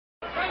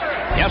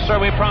Yes, sir,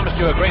 we promised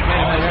you a great main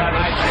event here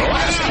tonight.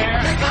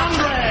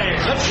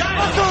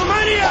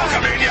 WrestleMania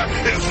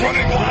is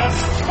running wild.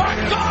 My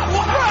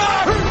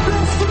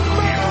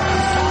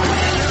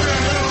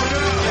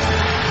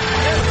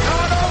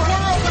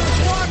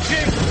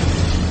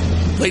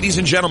God, Ladies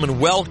and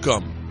gentlemen,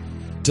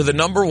 welcome to the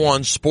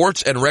 #1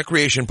 sports and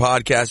recreation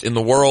podcast in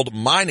the world.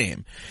 My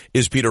name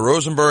is Peter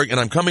Rosenberg, and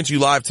I'm coming to you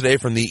live today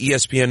from the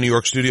ESPN New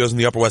York studios in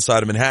the Upper West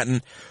Side of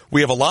Manhattan.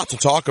 We have a lot to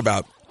talk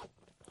about,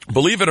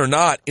 believe it or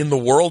not, in the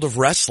world of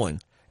wrestling.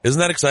 Isn't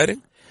that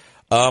exciting?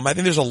 I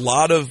think there's a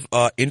lot of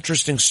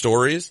interesting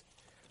stories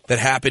that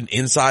happen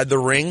inside the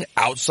ring,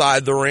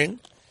 outside the ring.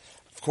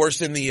 Of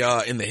course, in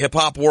the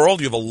hip-hop world,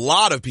 you have a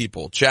lot of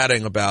people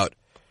chatting about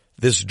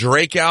this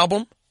Drake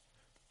album,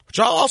 which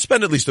I'll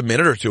spend at least a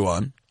minute or two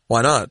on.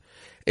 Why not?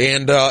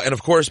 And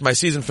of course, my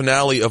season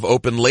finale of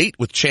Open Late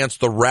with Chance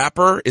the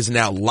Rapper is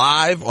now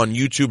live on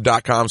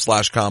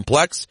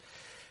youtube.com/complex.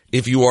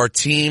 If you are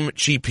Team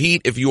Cheap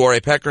Heat, if you are a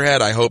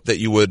Peckerhead, I hope that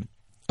you would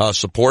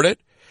support it.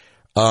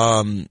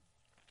 I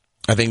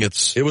think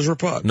it was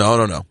Repug.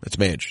 No. It's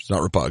Mage. It's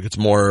not Repug. It's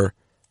more.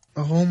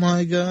 Oh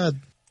my God.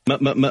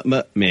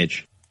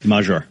 Mage.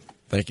 Major.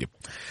 Thank you.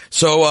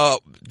 So,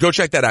 go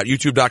check that out.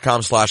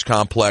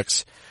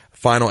 youtube.com/complex.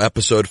 Final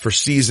episode for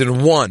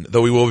season 1,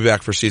 though we will be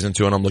back for season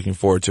 2, and I'm looking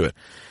forward to it.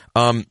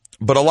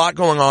 But a lot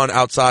going on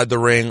outside the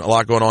ring, a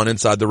lot going on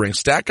inside the ring.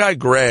 Stat Guy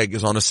Greg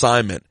is on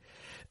assignment.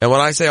 And when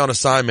I say on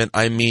assignment,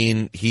 I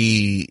mean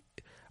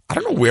I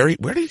don't know where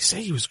did he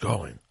say he was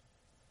going?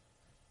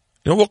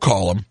 You know, we'll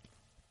call him.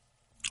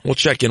 We'll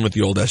check in with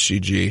the old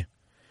SGG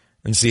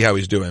and see how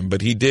he's doing.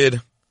 But he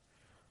did,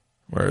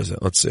 where is it?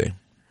 Let's see.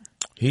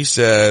 He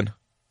said,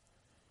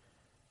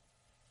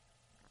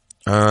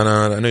 I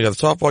know you got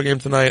the softball game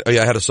tonight. Oh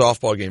yeah, I had a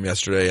softball game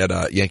yesterday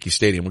at Yankee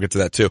Stadium. We'll get to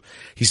that too.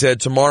 He said,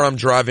 tomorrow I'm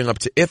driving up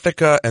to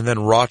Ithaca and then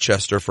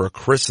Rochester for a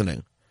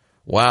christening.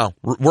 Wow.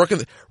 Working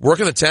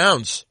the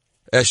towns,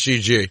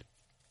 SGG.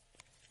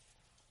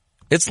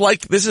 This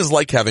is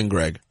like having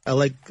Greg. I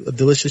like a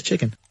delicious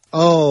chicken.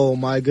 Oh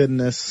my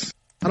goodness.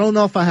 I don't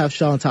know if I have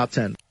Shaw in top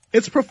 10.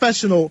 It's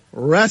professional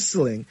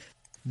wrestling.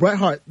 Bret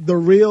Hart, the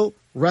real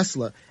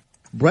wrestler.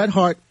 Bret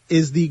Hart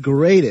is the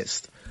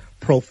greatest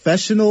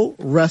professional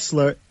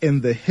wrestler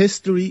in the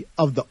history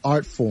of the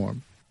art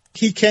form.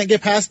 He can't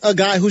get past a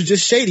guy who's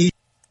just shady.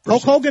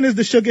 Hulk Hogan is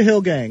the Sugar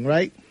Hill Gang,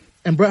 right?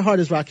 And Bret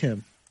Hart is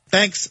Rakim.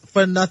 Thanks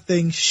for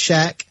nothing,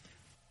 Shaq.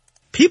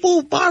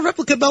 People buy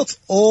replica belts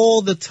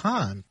all the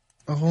time.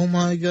 Oh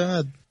my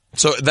God.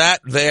 So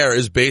that there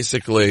is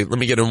basically, let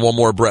me get in one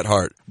more Bret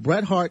Hart.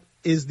 Bret Hart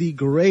is the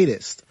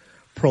greatest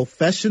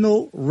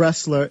professional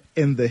wrestler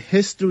in the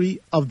history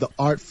of the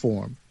art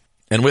form.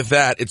 And with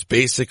that, it's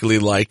basically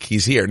like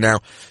he's here. Now,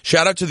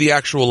 shout out to the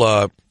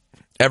actual,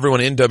 everyone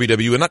in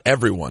WWE, and not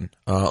everyone,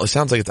 it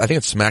sounds like I think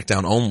it's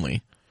SmackDown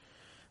only,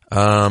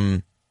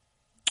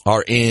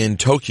 are in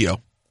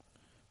Tokyo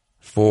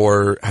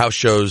for house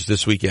shows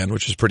this weekend,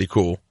 which is pretty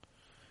cool.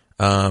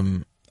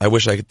 I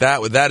wish I could,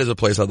 that is a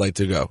place I'd like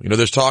to go. You know,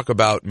 there's talk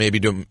about maybe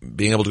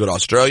being able to go to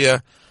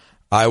Australia.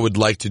 I would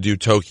like to do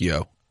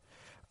Tokyo.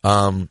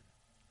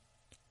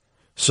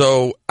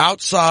 So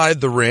outside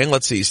the ring,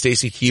 let's see,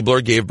 Stacy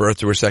Keibler gave birth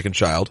to her second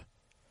child.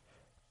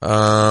 We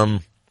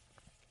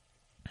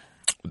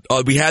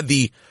had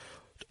the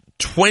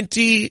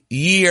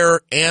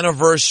 20-year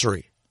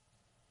anniversary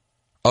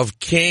of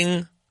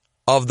King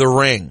of the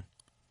Ring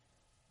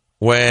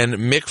when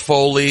Mick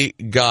Foley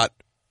got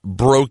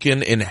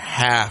broken in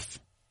half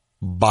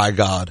by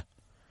God,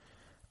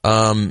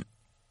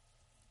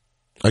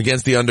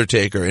 against The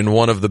Undertaker in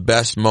one of the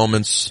best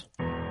moments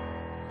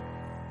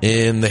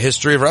in the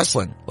history of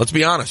wrestling. Let's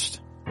be honest.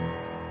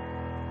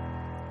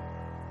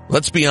 It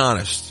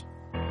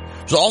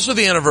was also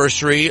the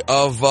anniversary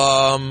of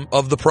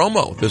the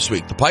promo this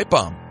week, the pipe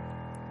bomb.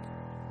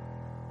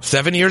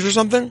 7 years or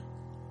something?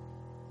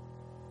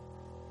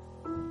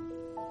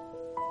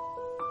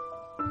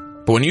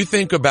 But when you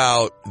think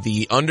about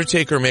the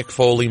Undertaker Mick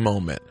Foley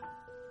moment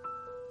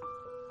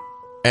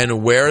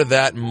and where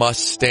that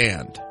must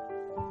stand,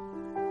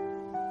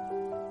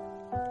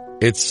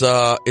 it's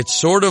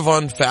sort of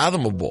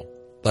unfathomable.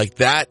 Like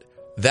that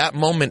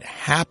moment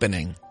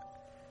happening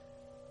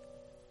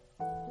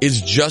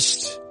is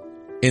just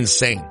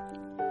insane.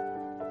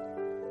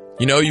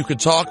 You know, you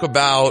could talk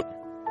about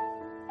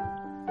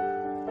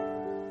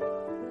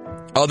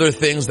other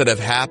things that have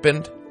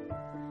happened,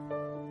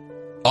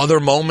 other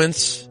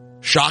moments,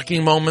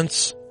 shocking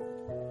moments.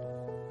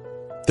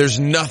 There's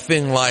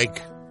nothing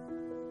like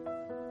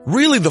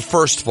really the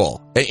first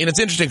fall. And it's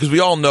interesting because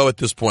we all know at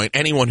this point,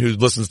 anyone who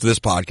listens to this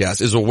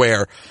podcast is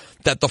aware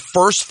that the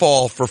first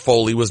fall for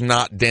Foley was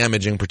not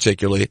damaging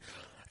particularly.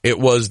 It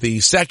was the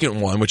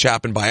second one, which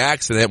happened by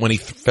accident when he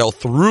fell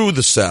through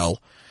the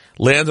cell,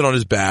 landed on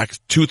his back,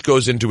 tooth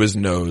goes into his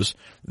nose.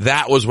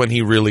 That was when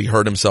he really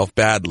hurt himself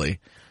badly.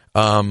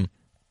 Of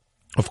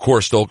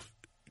course, still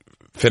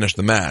finished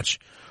the match.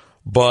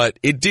 But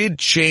it did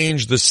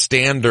change the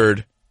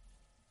standard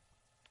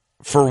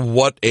for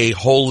what a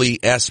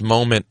holy-S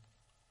moment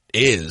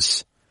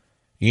is.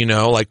 You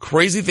know, like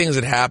crazy things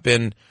that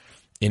happen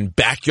in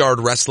backyard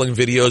wrestling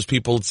videos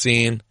people had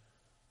seen.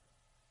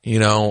 You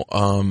know,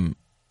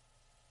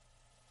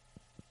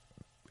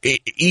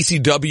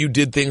 ECW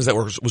did things that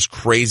was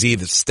crazy,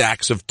 the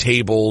stacks of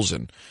tables,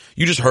 and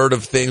you just heard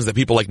of things that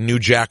people like New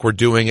Jack were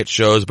doing at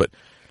shows, but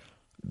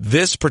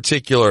this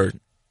particular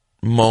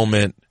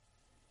moment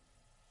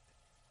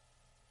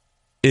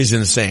is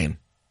insane.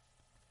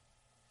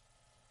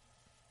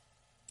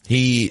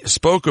 He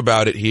spoke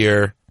about it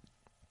here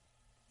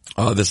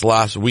this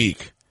last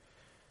week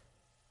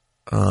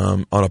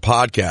on a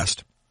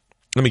podcast.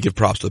 Let me give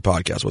props to the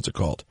podcast. What's it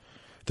called?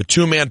 The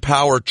Two-Man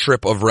Power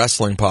Trip of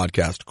Wrestling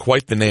podcast.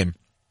 Quite the name.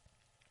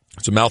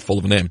 It's a mouthful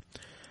of a name.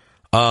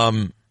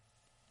 And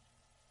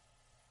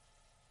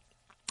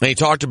he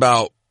talked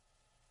about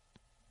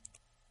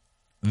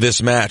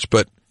this match,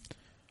 but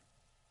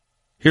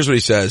here's what he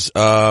says.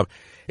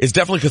 It's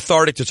definitely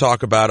cathartic to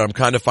talk about. I'm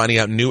kind of finding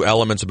out new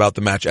elements about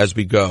the match as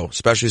we go,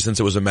 especially since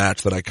it was a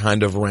match that I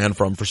kind of ran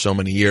from for so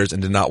many years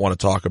and did not want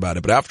to talk about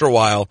it. But after a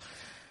while,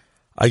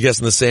 I guess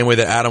in the same way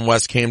that Adam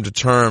West came to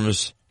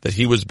terms that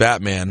he was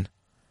Batman,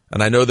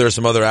 and I know there are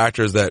some other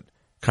actors that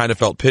kind of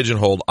felt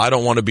pigeonholed, I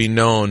don't want to be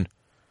known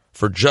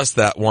for just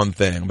that one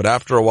thing. But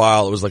after a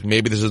while, it was like,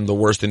 maybe this isn't the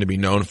worst thing to be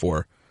known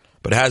for.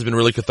 But it has been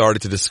really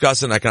cathartic to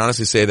discuss it, and I can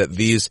honestly say that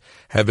these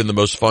have been the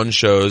most fun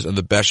shows and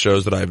the best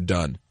shows that I've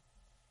done.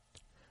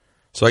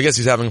 So I guess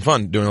he's having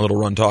fun doing a little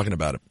run talking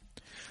about it.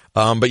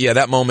 But yeah,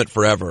 that moment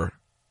forever.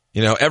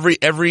 You know,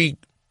 every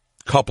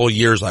couple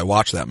years I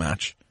watch that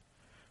match.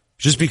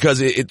 Just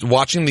because it's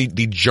watching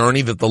the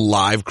journey that the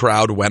live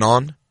crowd went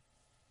on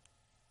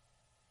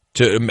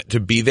to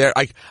be there.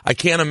 I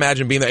can't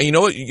imagine being there. You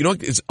know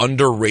what is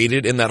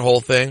underrated in that whole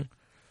thing?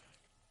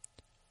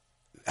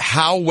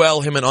 How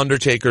well him and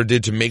Undertaker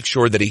did to make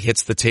sure that he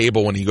hits the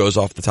table when he goes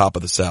off the top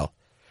of the cell.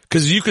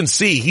 Because you can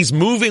see he's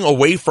moving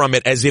away from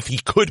it as if he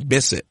could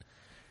miss it.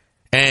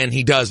 And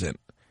he doesn't.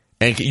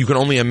 And you can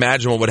only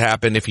imagine what would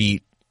happen if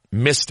he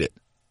missed it.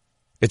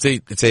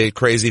 It's a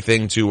crazy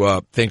thing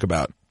to think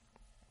about.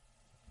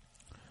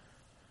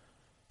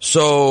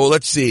 So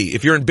let's see.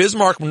 If you're in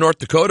Bismarck, North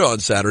Dakota on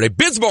Saturday,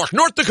 Bismarck,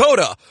 North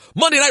Dakota,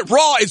 Monday Night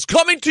Raw is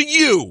coming to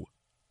you.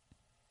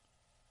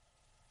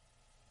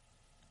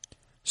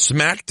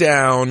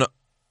 SmackDown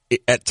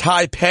at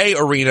Taipei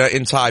Arena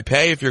in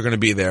Taipei, if you're going to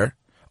be there.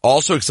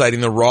 Also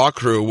exciting, the Raw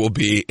crew will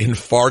be in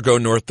Fargo,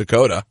 North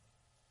Dakota,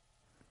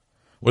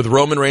 with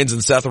Roman Reigns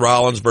and Seth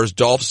Rollins versus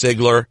Dolph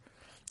Ziggler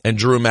and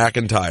Drew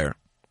McIntyre,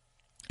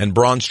 and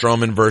Braun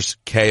Strowman versus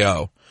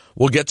KO.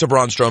 We'll get to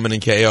Braun Strowman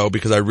and KO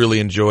because I really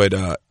enjoyed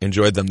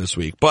them this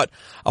week. But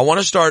I want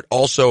to start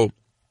also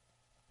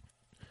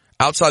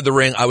outside the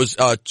ring. I was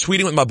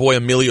tweeting with my boy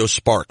Emilio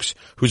Sparks,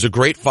 who's a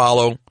great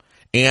follow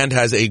and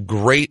has a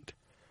great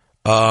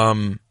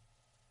wrestling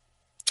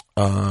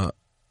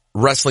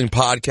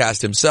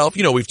podcast himself.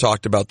 You know, we've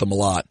talked about them a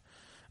lot.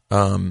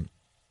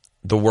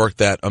 The work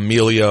that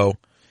Emilio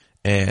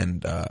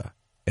and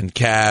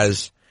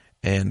Kaz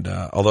and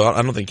although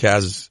I don't think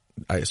Kaz is,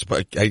 I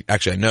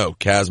know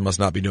Kaz must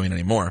not be doing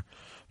anymore,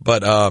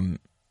 but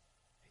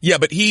yeah,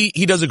 but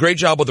he does a great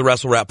job with the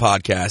Wrestle Rap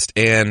podcast,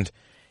 and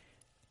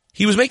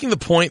he was making the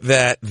point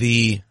that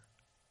the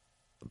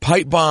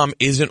pipe bomb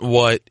isn't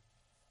what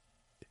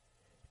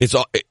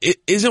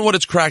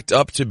it's cracked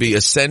up to be,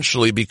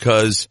 essentially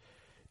because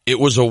it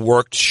was a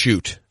worked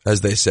shoot,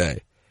 as they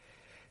say.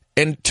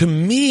 And to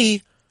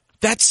me,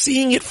 that's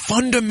seeing it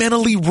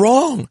fundamentally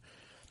wrong.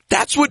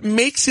 That's what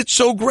makes it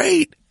so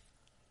great.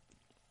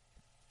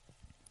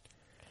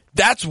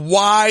 That's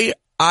why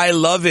I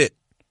love it.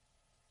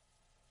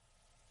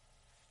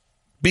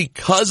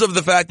 Because of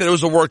the fact that it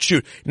was a worked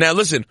shoot. Now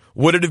listen,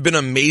 would it have been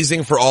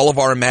amazing for all of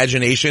our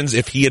imaginations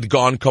if he had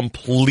gone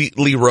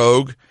completely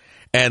rogue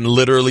and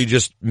literally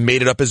just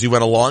made it up as he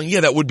went along?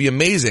 Yeah, that would be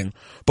amazing.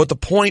 But the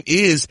point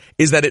is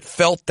that it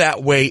felt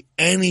that way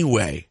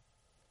anyway.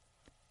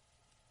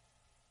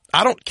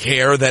 I don't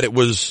care that it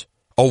was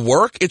a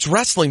work. It's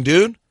wrestling,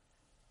 dude.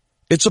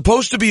 It's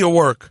supposed to be a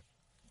work.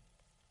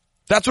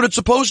 That's what it's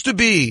supposed to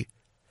be.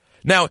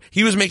 Now,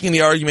 he was making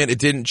the argument it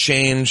didn't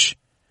change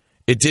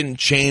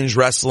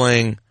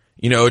wrestling.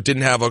 You know, it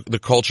didn't have the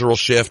cultural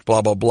shift,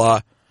 blah, blah,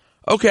 blah.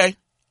 Okay.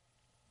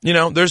 You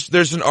know,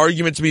 there's an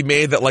argument to be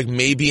made that, like,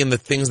 maybe in the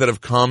things that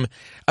have come,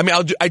 I mean,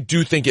 I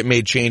do think it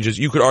made changes.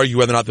 You could argue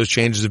whether or not those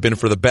changes have been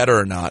for the better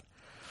or not.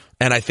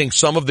 And I think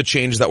some of the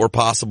changes that were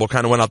possible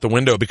kind of went out the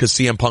window because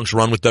CM Punk's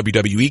run with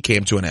WWE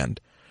came to an end.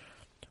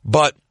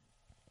 But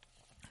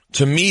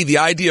to me, the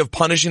idea of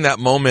punishing that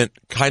moment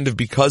kind of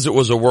because it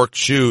was a worked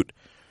shoot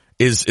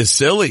is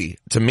silly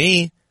to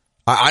me.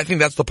 I think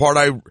that's the part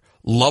I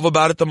love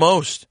about it the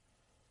most.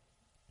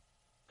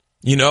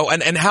 You know,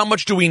 and how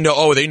much do we know?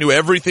 Oh, they knew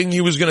everything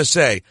he was going to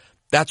say.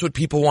 That's what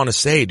people want to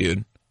say,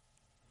 dude.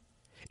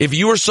 If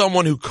you were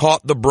someone who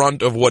caught the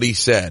brunt of what he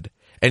said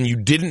and you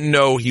didn't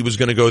know he was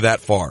going to go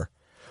that far,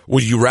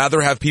 would you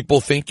rather have people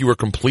think you were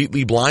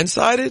completely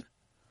blindsided?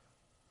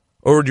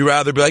 Or would you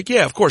rather be like,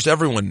 yeah, of course,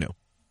 everyone knew.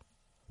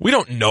 We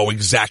don't know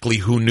exactly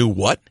who knew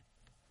what.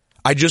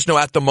 I just know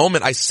at the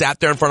moment I sat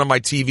there in front of my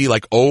TV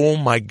like, oh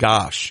my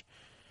gosh.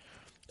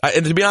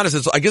 And to be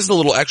honest, I guess it's a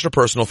little extra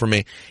personal for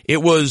me.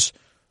 It was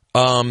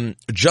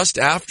just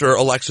after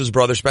Alexa's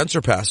brother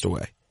Spencer passed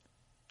away.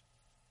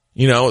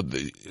 You know,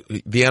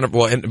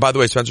 and by the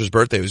way, Spencer's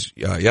birthday was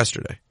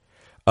yesterday.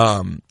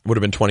 Would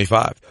have been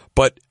 25.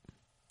 But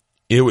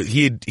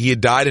he had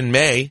died in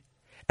May,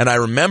 and I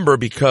remember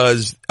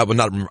because I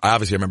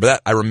obviously remember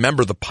that. I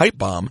remember the pipe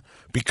bomb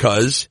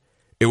because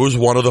it was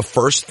one of the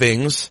first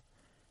things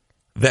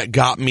that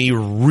got me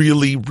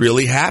really,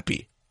 really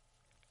happy.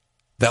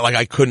 That like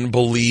I couldn't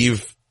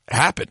believe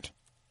happened.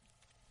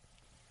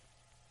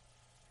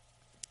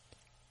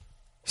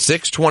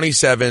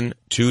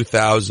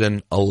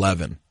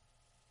 6/27/2011.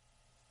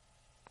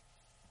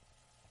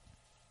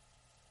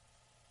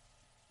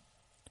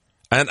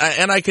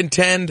 And I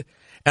contend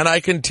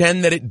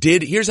that it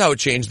did. Here's how it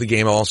changed the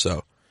game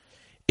also.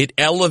 It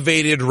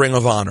elevated Ring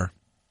of Honor.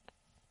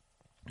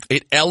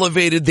 It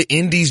elevated the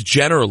indies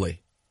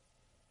generally.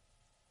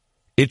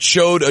 It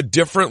showed a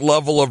different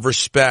level of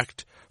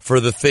respect for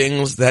the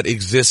things that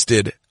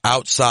existed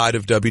outside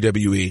of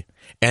WWE.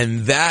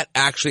 And that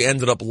actually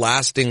ended up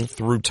lasting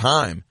through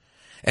time.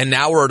 And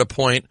now we're at a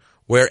point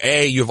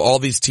where you have all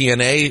these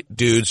TNA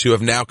dudes who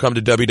have now come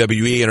to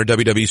WWE and are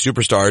WWE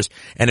superstars.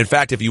 And in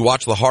fact, if you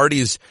watch the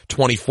Hardys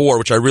 24,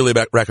 which I really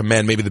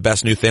recommend, maybe the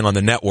best new thing on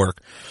the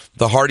network,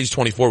 the Hardys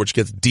 24, which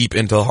gets deep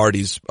into the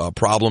Hardys'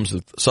 problems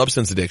with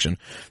substance addiction,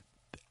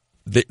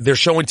 they're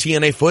showing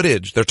TNA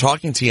footage. They're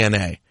talking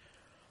TNA.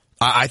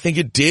 I think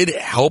it did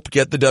help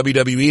get the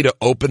WWE to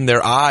open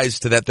their eyes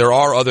to that there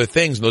are other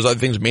things, and those other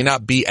things may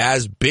not be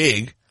as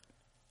big,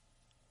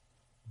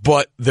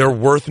 but they're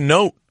worth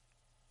note.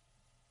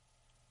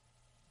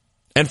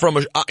 And for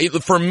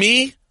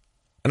me,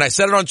 and I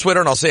said it on Twitter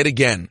and I'll say it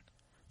again,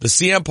 the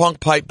CM Punk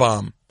pipe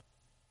bomb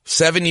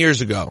 7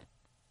 years ago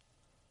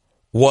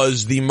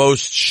was the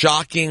most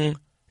shocking,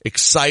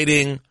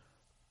 exciting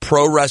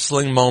pro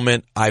wrestling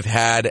moment I've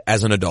had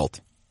as an adult.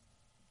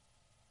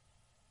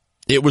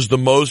 It was the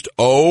most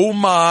oh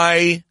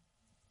my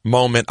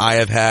moment I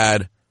have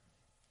had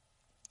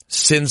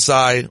since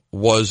I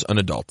was an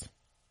adult.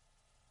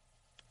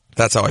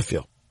 That's how I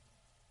feel.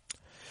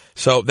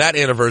 So that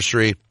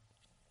anniversary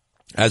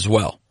as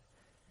well.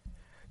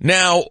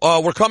 Now,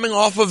 we're coming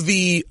off of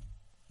the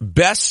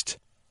best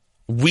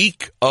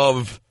week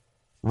of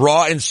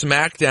Raw and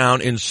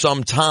SmackDown in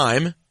some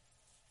time.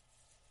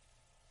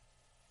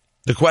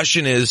 The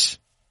question is,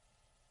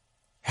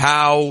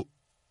 how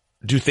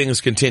do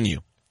things continue?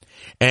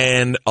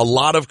 And a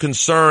lot of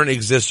concern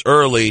exists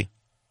early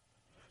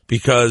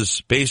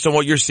because based on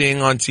what you're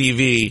seeing on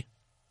TV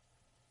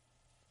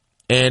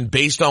and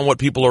based on what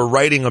people are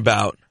writing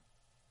about,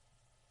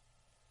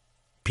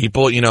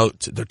 people,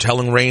 they're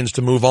telling Reigns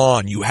to move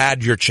on. You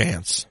had your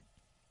chance.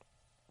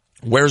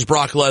 Where's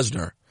Brock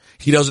Lesnar?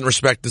 He doesn't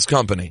respect this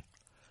company.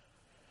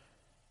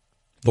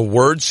 The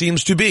word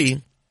seems to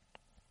be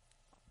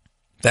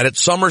that at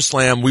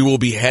SummerSlam we will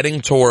be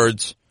heading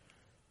towards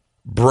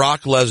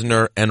Brock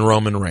Lesnar and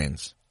Roman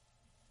Reigns.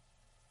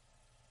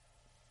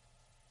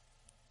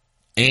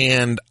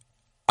 And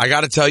I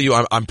got to tell you,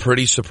 I'm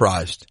pretty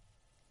surprised.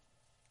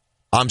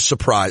 I'm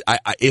surprised.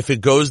 If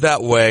it goes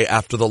that way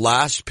after the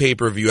last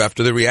pay-per-view,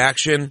 after the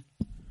reaction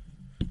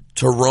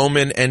to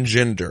Roman and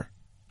Jinder,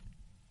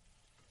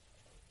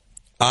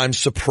 I'm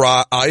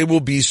surprised. I will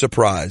be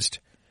surprised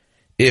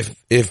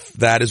if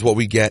that is what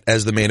we get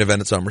as the main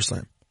event at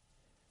SummerSlam.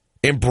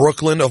 In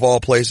Brooklyn, of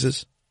all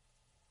places.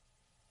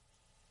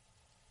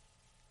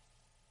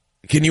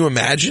 Can you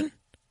imagine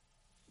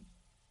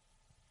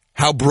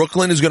how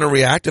Brooklyn is going to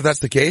react if that's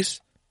the case?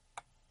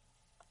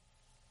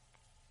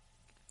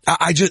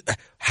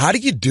 How do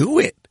you do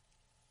it?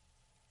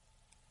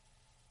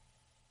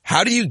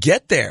 How do you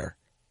get there?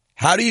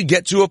 How do you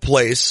get to a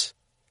place?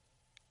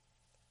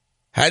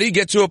 How do you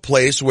get to a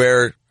place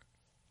where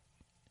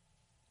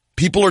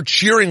people are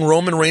cheering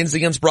Roman Reigns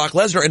against Brock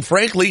Lesnar? And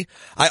frankly,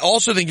 I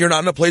also think you're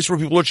not in a place where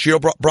people are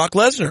cheering Brock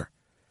Lesnar.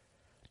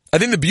 I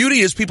think the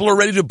beauty is people are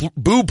ready to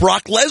boo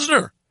Brock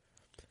Lesnar.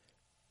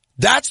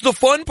 That's the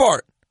fun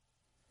part.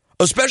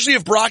 Especially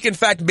if Brock, in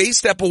fact, may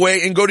step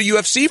away and go to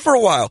UFC for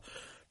a while.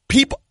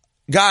 People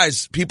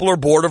are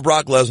bored of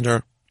Brock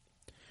Lesnar.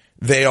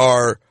 They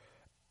are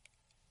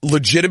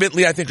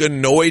legitimately, I think,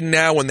 annoyed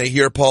now when they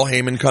hear Paul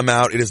Heyman come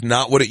out. It is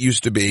not what it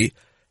used to be.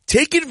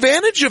 Take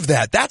advantage of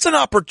that. That's an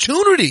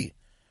opportunity.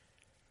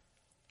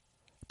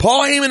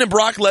 Paul Heyman and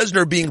Brock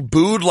Lesnar being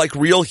booed like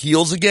real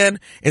heels again,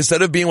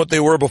 instead of being what they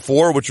were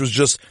before, which was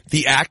just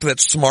the act that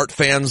smart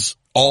fans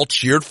all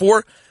cheered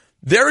for.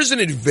 There is an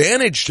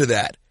advantage to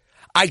that.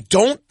 I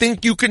don't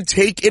think you can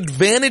take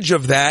advantage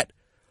of that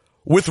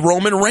with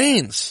Roman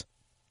Reigns.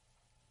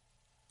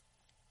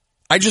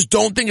 I just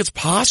don't think it's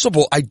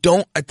possible. I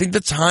think the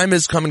time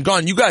has come and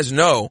gone. You guys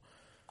know,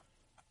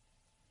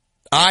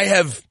 I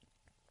have,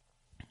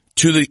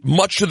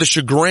 much to the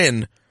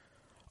chagrin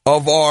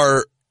of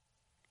our,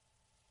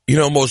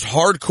 most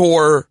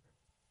hardcore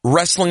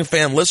wrestling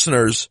fan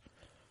listeners,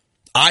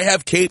 I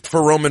have caped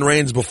for Roman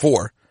Reigns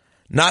before.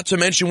 Not to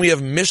mention we have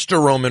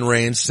Mr. Roman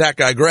Reigns, that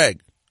guy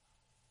Greg.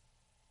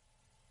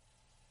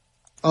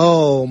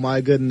 Oh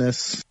my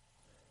goodness.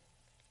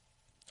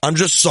 I'm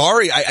just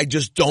sorry. I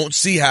just don't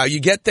see how you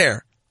get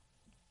there.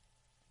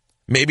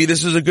 Maybe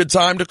this is a good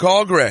time to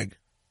call Greg.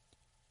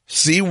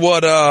 See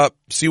what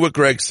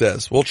Greg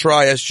says. We'll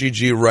try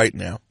SGG right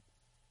now.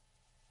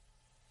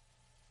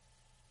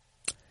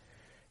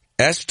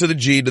 S to the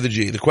G to the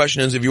G. The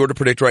question is, if you were to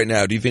predict right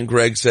now, do you think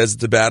Greg says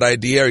it's a bad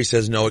idea or he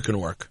says no, it can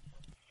work?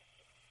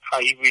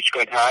 You reached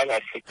Greg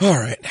Hyde. All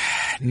right.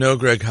 No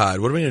Greg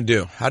Hyde. What are we going to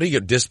do? How do you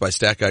get dissed by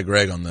Stat Guy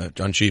Greg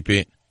on Cheap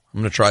Heat?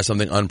 I'm going to try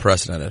something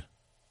unprecedented.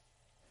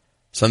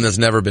 Something that's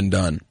never been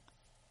done.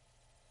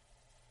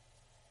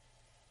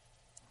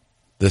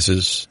 This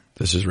is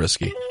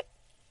risky.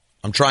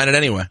 I'm trying it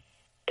anyway.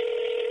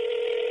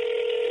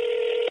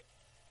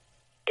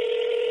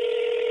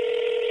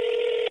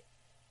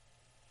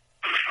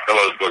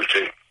 Hello, it's Booker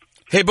T.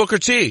 Hey, Booker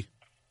T.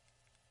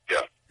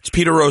 Yeah. It's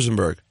Peter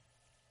Rosenberg.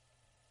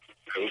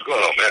 Hey, what's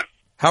going on, man?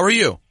 How are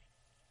you?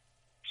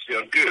 See,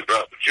 I'm good, bro.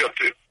 What you up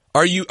to?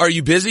 Are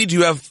you busy? Do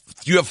you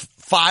have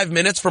 5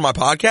 minutes for my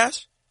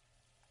podcast?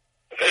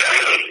 I'm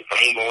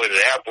on my way to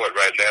the airport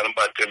right now. I'm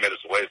about 10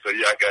 minutes away, so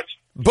yeah, I got you.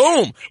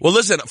 Boom. Well,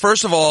 listen,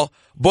 first of all,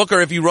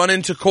 Booker, if you run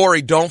into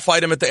Corey, don't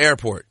fight him at the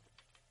airport.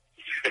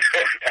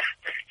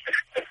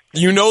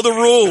 You know the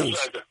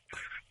rules.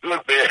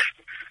 Look, man,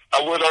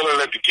 I went on and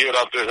let the kid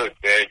off the hook,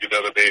 man. You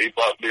know, he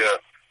bought me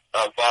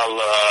a bottle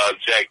of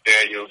Jack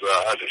Daniels,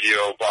 a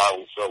 100-year-old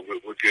bottle, so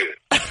we're good.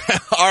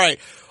 All right.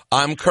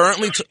 I'm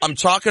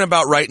talking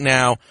about right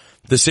now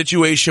the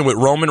situation with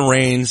Roman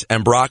Reigns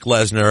and Brock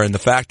Lesnar, and the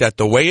fact that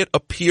the way it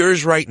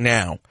appears right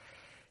now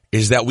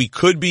is that we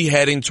could be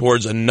heading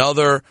towards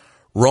another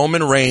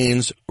Roman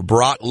Reigns,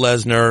 Brock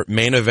Lesnar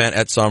main event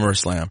at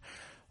SummerSlam.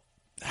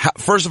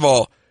 First of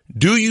all,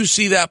 do you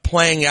see that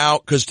playing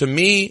out? Because to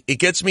me, it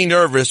gets me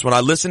nervous when I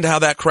listen to how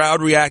that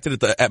crowd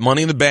reacted at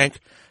Money in the Bank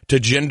to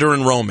Jinder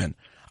and Roman.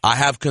 I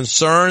have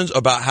concerns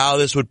about how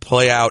this would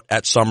play out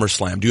at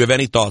SummerSlam. Do you have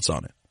any thoughts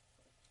on it?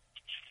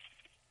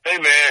 Hey,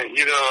 man,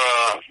 you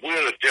know, we're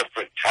in a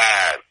different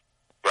time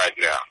right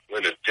now. We're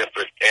in a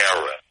different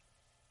era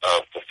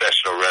of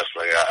professional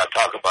wrestling. I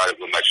talk about it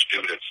with my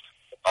students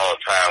all the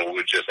time. We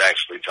were just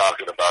actually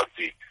talking about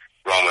the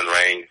Roman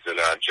Reigns and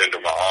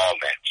Jinder Mahal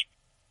match.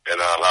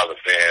 And a lot of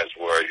the fans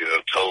were,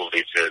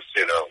 totally just,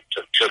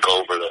 took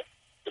over the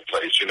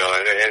place,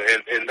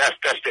 and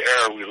that's the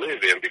era we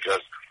live in,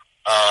 because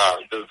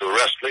the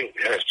wrestling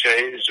has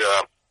changed,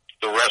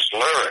 the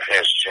wrestler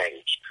has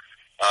changed,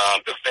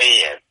 the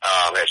fan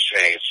has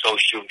changed,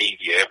 social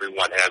media,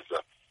 everyone has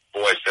a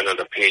voice and an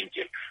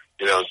opinion,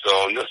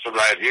 so in this one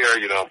right here,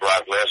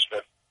 Brock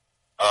Lesnar,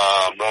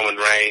 Roman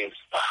Reigns,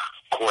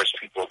 of course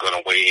people are going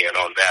to weigh in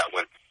on that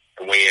one,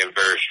 and weigh in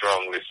very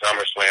strongly.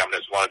 SummerSlam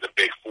is one of the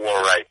big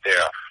four right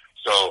there.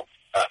 So,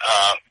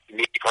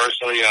 me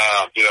personally,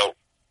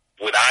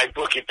 would I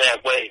book it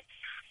that way?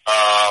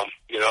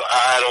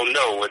 I don't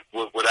know.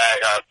 Would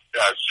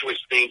I switch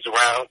things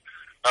around?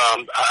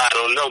 I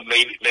don't know.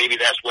 Maybe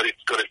that's what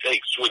it's going to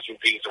take, switching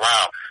things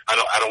around.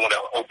 I don't want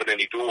to open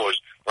any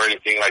doors or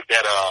anything like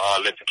that,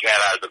 or let the cat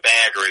out of the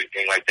bag or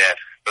anything like that.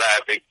 But I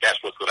think that's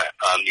what's going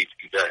to need to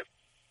be done.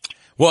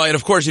 Well, and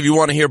of course, if you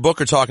want to hear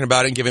Booker talking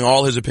about it and giving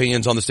all his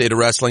opinions on the state of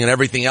wrestling and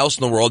everything else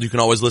in the world, you can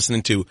always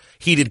listen to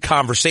Heated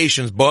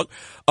Conversations, Book.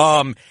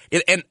 And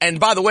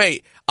by the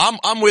way,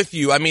 I'm with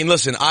you. I mean,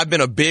 listen, I've been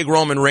a big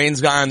Roman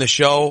Reigns guy on the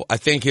show. I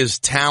think his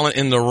talent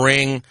in the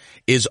ring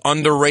is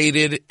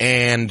underrated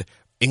and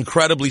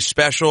incredibly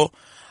special.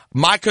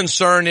 My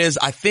concern is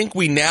I think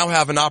we now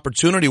have an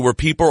opportunity where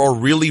people are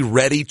really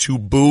ready to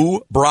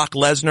boo Brock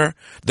Lesnar.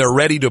 They're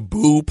ready to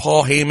boo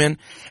Paul Heyman.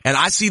 And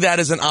I see that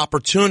as an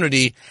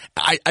opportunity.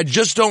 I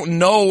just don't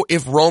know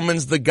if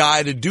Roman's the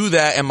guy to do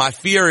that. And my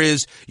fear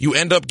is you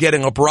end up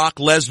getting a Brock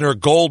Lesnar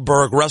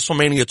Goldberg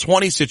WrestleMania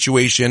 20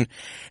 situation.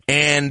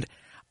 And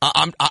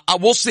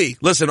we'll see.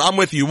 Listen, I'm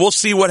with you. We'll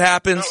see what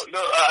happens. No,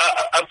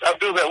 I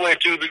feel that way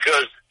too,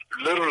 because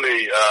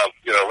literally,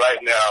 right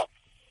now,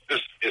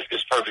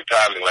 it's perfect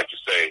timing, like you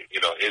say.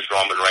 Is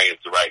Roman Reigns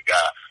the right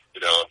guy?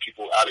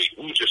 People,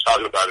 we were just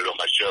talking about it on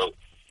my show,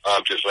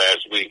 just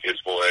last week, as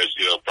far as,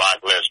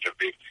 Brock Lesnar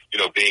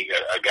being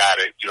a guy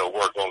that,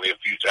 work only a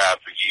few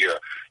times a year.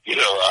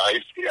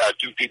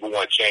 Do people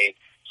want change?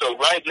 So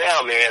right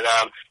now, man,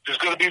 there's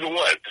going to be the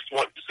one. It's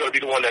going to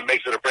be the one that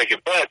makes it or break it.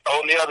 But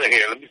on the other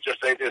hand, let me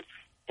just say this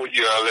before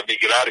you let me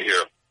get out of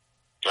here.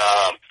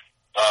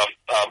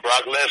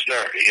 Brock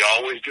Lesnar, he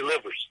always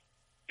delivers.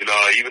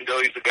 Even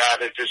though he's a guy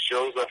that just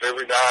shows up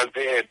every now and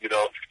then,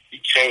 he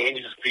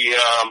changes the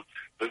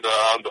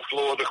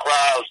floor of the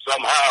crowd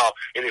somehow,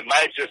 and it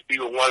might just be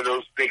with one of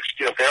those big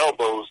stiff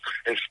elbows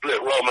and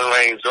split Roman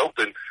Reigns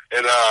open,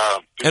 and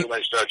people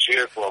might start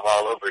cheering for him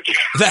all over again.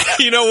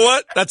 You know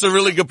what? That's a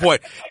really good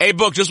point. Hey,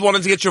 Book, just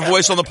wanted to get your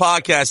voice on the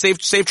podcast.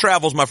 Safe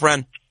travels, my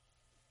friend.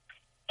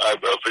 All right,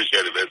 bro.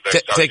 Appreciate it, man.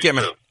 Thanks. Take care,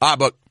 man. All right,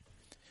 Book.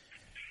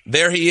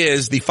 There he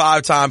is, the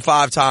five-time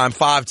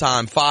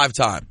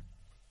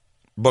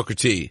Booker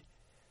T.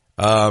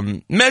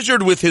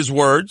 Measured with his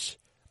words,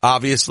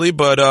 obviously,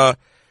 but,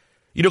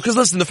 because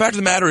listen, the fact of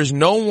the matter is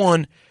no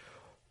one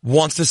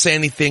wants to say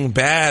anything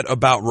bad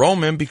about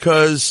Roman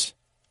because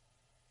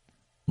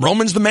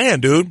Roman's the man,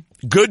 dude.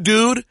 Good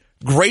dude,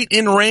 great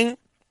in ring.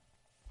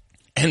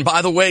 And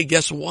by the way,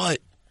 guess what?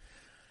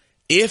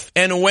 If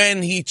and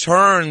when he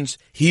turns,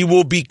 he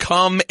will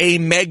become a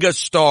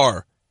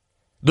megastar.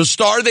 The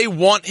star they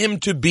want him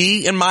to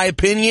be, in my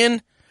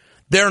opinion.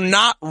 They're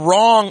not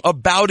wrong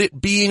about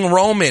it being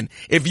Roman.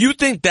 If you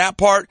think that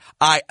part,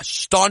 I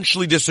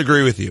staunchly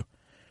disagree with you.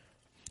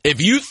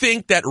 If you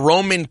think that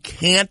Roman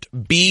can't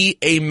be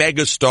a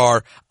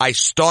megastar, I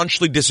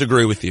staunchly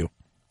disagree with you.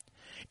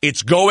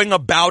 It's going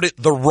about it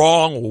the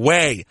wrong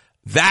way.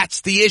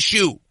 That's the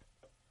issue.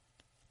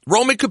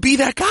 Roman could be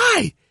that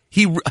guy.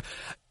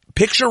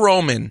 Picture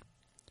Roman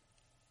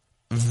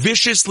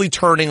viciously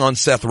turning on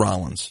Seth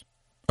Rollins.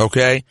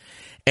 Okay?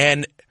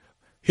 And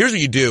here's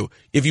what you do.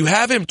 If you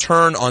have him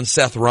turn on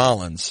Seth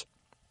Rollins,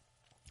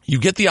 you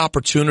get the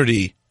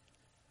opportunity.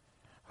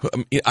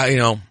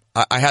 I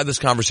had this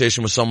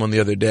conversation with someone the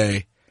other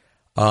day.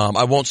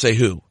 I won't say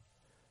who.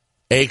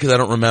 A, because I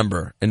don't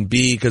remember. And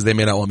B, because they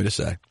may not want me to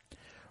say.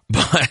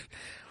 But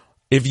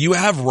if you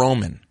have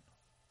Roman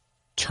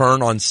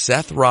turn on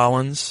Seth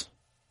Rollins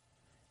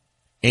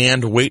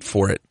and, wait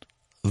for it,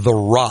 The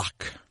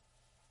Rock.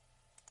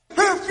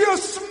 If you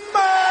smell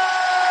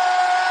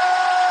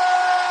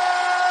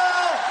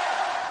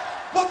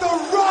what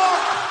The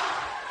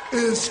Rock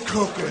is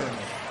cooking.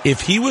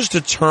 If he was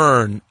to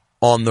turn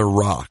on The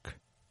Rock,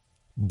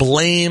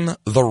 blame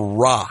The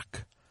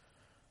Rock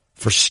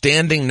for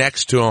standing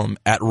next to him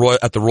at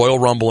the Royal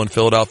Rumble in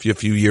Philadelphia a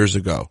few years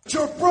ago.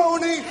 Jabroni.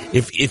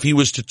 If he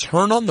was to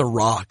turn on The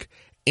Rock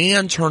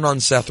and turn on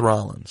Seth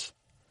Rollins,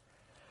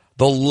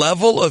 the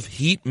level of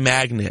heat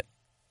magnet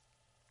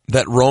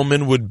that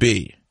Roman would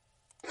be.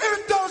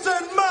 It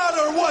doesn't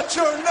matter what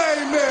your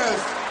name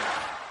is.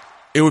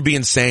 It would be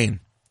insane.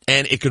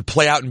 And it could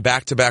play out in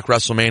back-to-back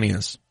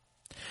WrestleManias.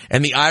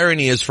 And the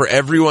irony is, for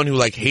everyone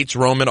who hates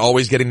Roman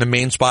always getting the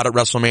main spot at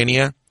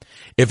WrestleMania,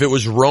 if it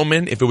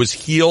was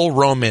heel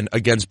Roman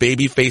against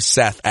babyface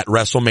Seth at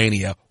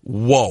WrestleMania,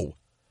 whoa.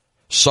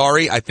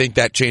 Sorry, I think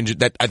that changed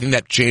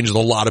a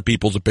lot of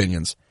people's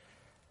opinions.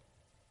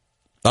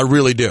 I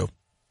really do.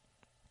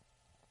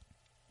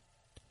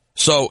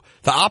 So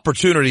the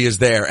opportunity is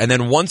there, and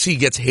then once he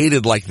gets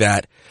hated like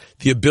that,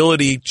 the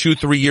ability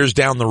 2-3 years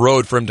down the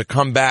road for him to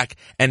come back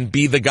and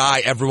be the guy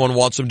everyone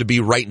wants him to be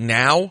right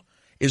now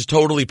is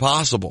totally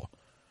possible.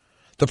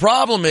 The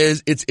problem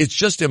is it's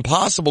just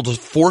impossible to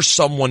force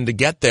someone to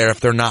get there if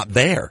they're not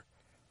there.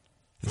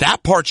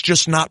 That part's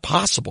just not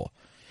possible.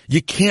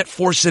 You can't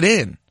force it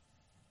in.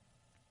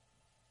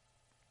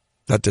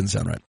 That didn't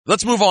sound right.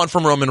 Let's move on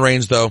from Roman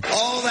Reigns, though.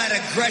 All that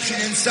aggression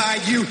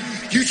inside you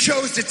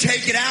chose to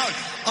take it out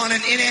on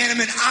an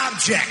inanimate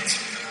object.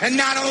 And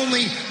not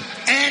only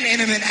an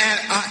inanimate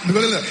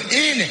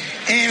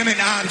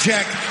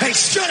object. Hey,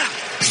 shut up!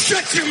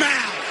 Shut your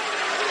mouth!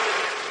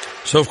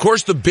 So, of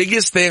course, the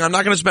biggest thing, I'm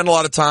not going to spend a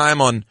lot of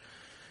time on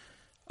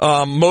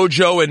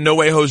Mojo and No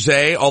Way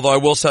Jose, although I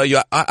will tell you,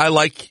 I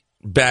like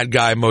bad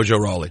guy Mojo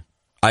Rawley.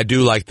 I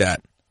do like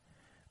that.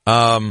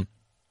 And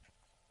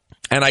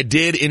I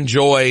did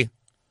enjoy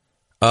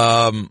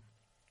KO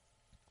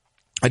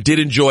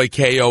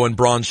and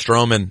Braun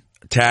Strowman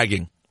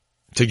tagging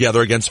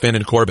together against Finn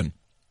and Corbin.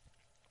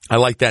 I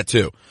like that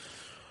too.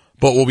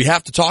 But what we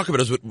have to talk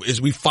about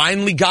is we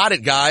finally got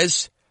it,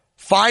 guys.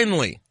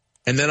 Finally.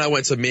 And then I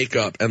went to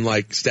makeup and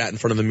sat in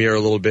front of the mirror a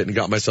little bit and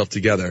got myself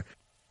together.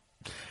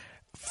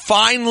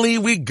 Finally,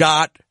 we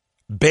got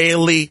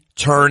Bayley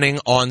turning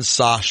on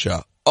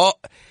Sasha. Oh,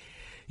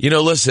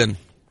 listen,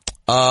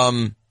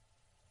 some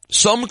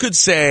could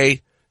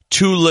say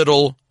too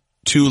little,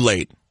 too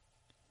late.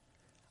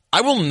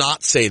 I will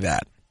not say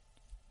that.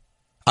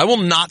 I will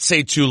not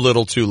say too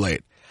little, too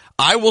late.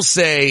 I will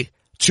say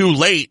too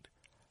late,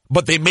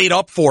 but they made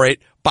up for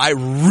it by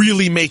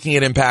really making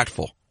it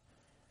impactful.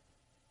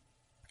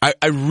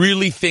 I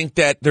really think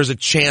that there's a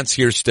chance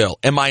here still.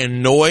 Am I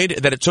annoyed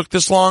that it took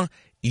this long?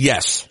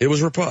 Yes. It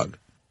was repug.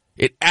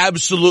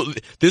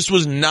 This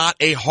was not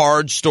a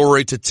hard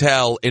story to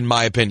tell, in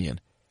my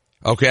opinion.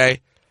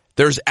 Okay?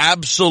 There's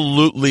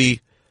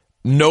absolutely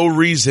no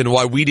reason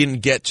why we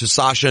didn't get to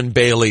Sasha and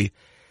Bayley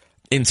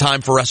in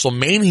time for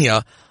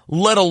WrestleMania,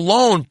 let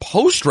alone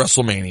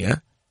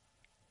post-WrestleMania.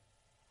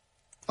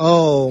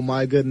 Oh,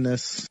 my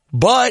goodness.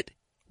 But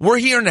we're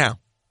here now.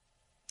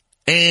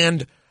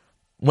 And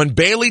when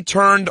Bayley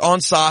turned on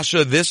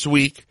Sasha this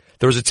week,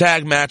 there was a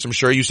tag match. I'm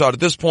sure you saw it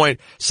at this point.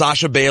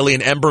 Sasha, Bayley,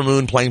 and Ember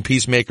Moon playing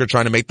Peacemaker,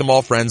 trying to make them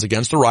all friends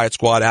against the Riot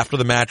Squad. After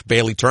the match,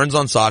 Bayley turns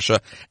on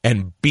Sasha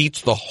and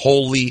beats the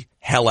holy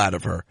hell out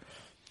of her.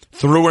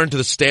 Threw her into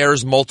the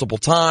stairs multiple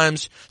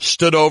times,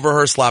 stood over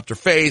her, slapped her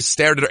face,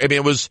 stared at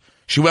her.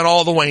 She went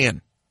all the way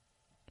in.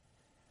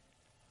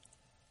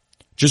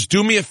 Just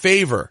do me a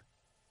favor.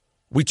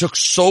 We took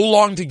so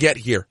long to get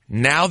here.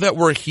 Now that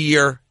we're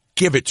here,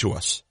 give it to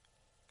us.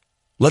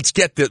 Let's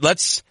get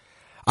this.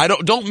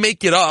 Don't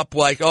make it up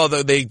like, oh,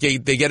 they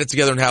get it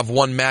together and have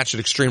one match at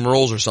Extreme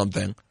Rules or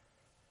something.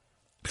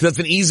 Because that's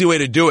an easy way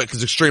to do it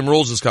because Extreme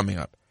Rules is coming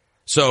up.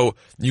 So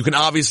you can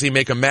obviously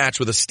make a match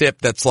with a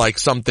stip that's like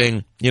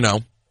something,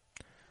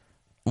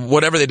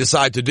 whatever they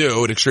decide to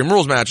do, an Extreme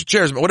Rules match, a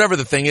chairs, whatever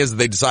the thing is that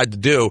they decide to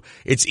do,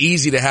 it's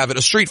easy to have it.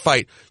 A street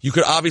fight, you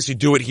could obviously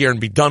do it here and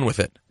be done with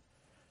it.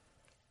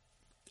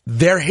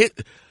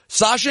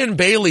 Sasha and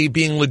Bayley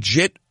being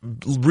legit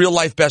real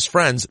life best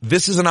friends,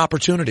 this is an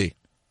opportunity.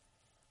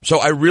 So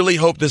I really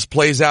hope this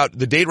plays out.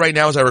 The date right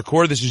now as I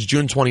record this is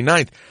June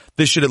 29th.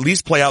 This should at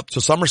least play out to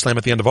SummerSlam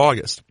at the end of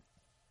August.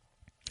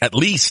 At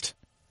least.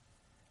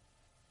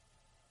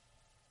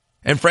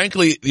 And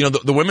frankly,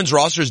 the women's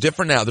roster is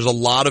different now. There's a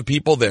lot of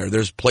people there.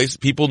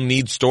 People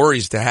need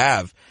stories to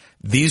have.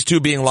 These two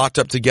being locked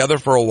up together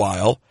for a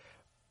while,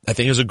 I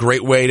think is a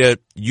great way to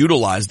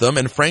utilize them.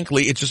 And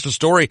frankly, it's just a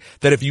story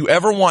that if you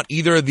ever want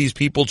either of these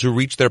people to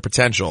reach their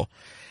potential,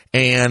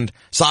 and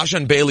Sasha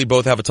and Bayley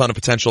both have a ton of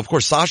potential. Of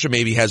course, Sasha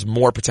maybe has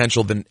more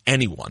potential than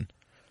anyone.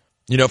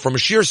 From a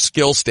sheer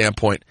skill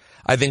standpoint,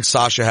 I think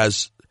Sasha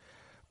has,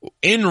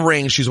 in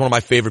ring, she's one of my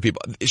favorite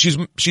people.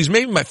 She's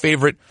maybe my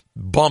favorite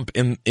bump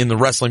in the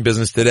wrestling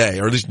business today,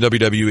 or at least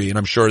WWE. And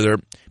I'm sure there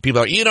are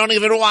people you don't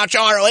even watch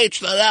ROH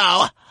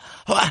though.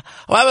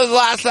 When was the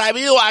last time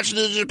you watched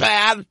New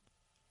Japan?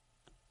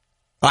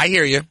 I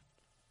hear you.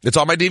 It's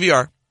on my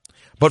DVR.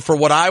 But for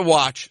what I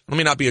watch, let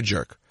me not be a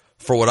jerk.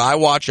 For what I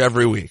watch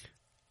every week,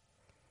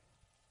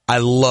 I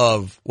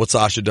love what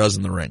Sasha does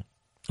in the ring.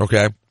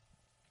 Okay?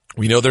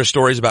 We know there's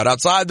stories about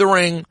outside the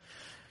ring,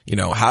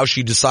 how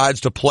she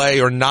decides to play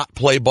or not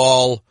play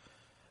ball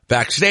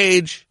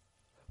backstage.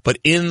 But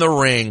in the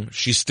ring,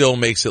 she still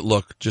makes it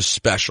look just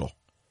special.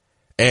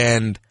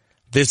 And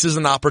this is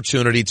an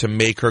opportunity to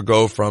make her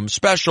go from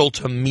special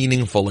to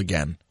meaningful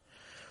again.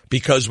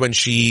 Because when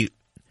she,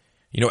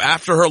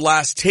 after her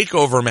last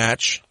takeover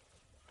match,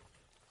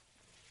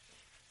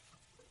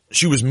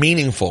 she was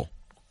meaningful.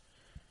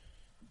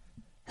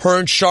 Her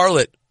and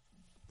Charlotte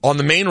on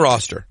the main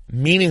roster,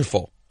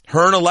 meaningful.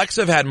 Her and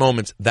Alexa have had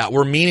moments that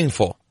were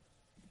meaningful.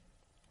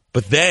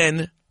 But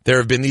then there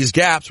have been these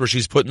gaps where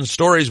she's put in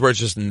stories where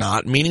it's just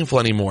not meaningful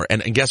anymore.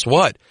 And guess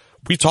what?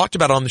 We talked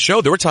about it on the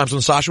show. There were times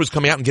when Sasha was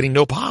coming out and getting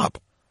no pop.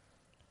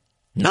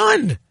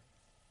 None.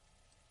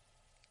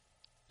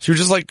 She would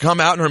just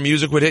come out and her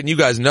music would hit. And you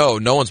guys know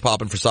no one's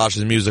popping for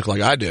Sasha's music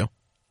like I do.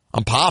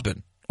 I'm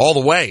popping all the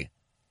way.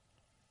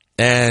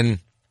 And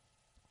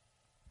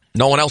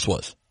no one else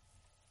was.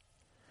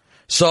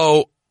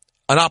 So,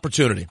 an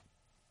opportunity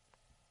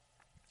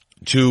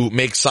to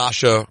make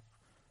Sasha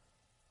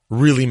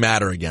really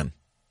matter again.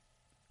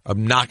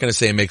 I'm not going to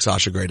say make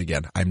Sasha great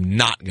again. I'm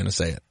not going to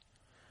say it.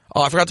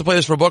 Oh, I forgot to play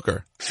this for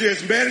Booker. She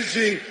is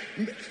managing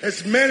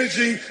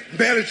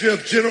manager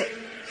of general.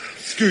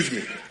 Excuse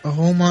me.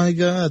 Oh my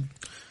God.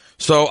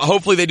 So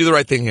hopefully they do the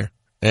right thing here,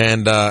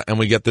 and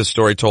we get this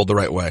story told the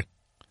right way.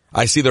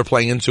 I see they're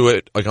playing into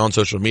it on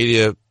social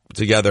media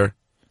together.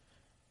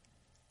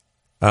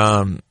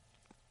 And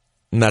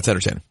that's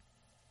entertaining.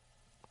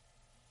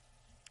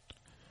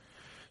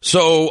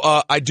 So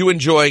I do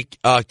enjoy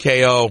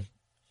KO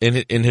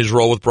in his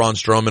role with Braun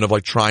Strowman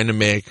of trying to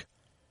make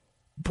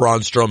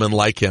Braun Strowman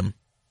like him.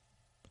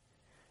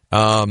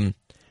 And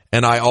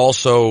I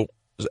also,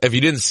 if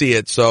you didn't see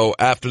it, so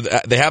after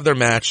they have their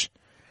match,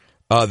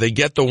 they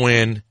get the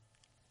win,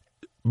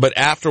 but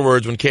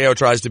afterwards when KO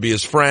tries to be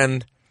his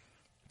friend,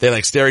 they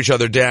stare each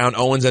other down.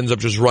 Owens ends up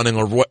just running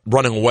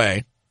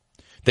away.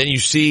 Then you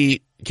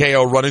see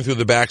KO running through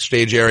the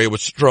backstage area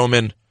with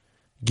Strowman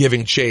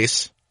giving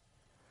chase.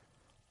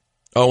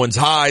 Owens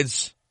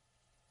hides.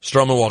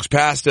 Strowman walks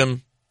past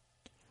him.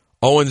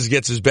 Owens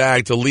gets his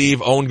bag to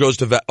leave. Owens goes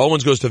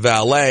to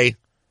valet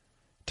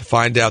to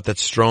find out that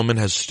Strowman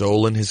has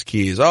stolen his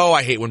keys. Oh,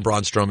 I hate when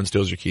Braun Strowman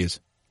steals your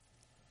keys.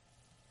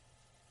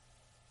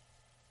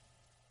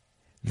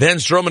 Then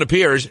Strowman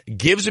appears,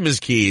 gives him his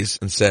keys,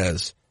 and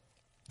says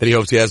that he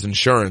hopes he has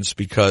insurance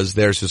because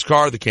there's his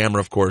car. The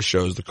camera, of course,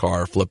 shows the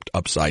car flipped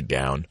upside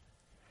down.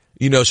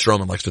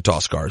 Strowman likes to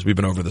toss cars. We've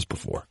been over this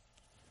before.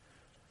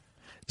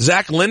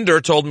 Zach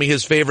Linder told me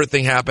his favorite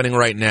thing happening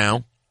right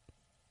now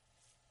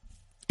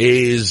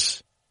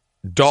is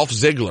Dolph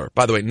Ziggler.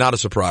 By the way, not a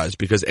surprise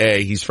because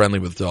A, he's friendly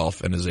with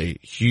Dolph and is a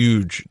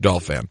huge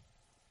Dolph fan.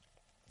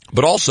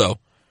 But also,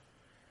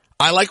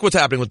 I like what's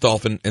happening with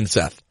Dolph and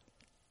Seth.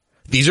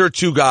 These are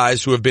two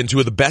guys who have been two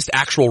of the best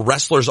actual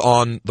wrestlers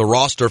on the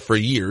roster for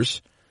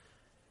years.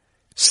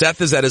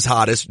 Seth is at his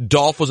hottest.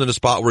 Dolph was in a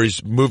spot where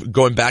he's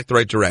going back the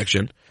right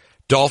direction.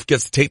 Dolph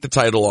gets to take the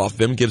title off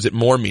him, gives it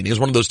more meaning. It's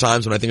one of those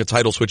times when I think a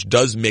title switch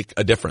does make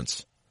a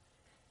difference.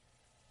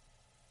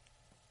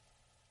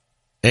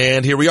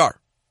 And here we are.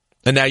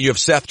 And now you have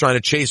Seth trying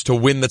to chase to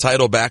win the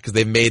title back because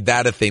they've made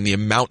that a thing, the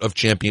amount of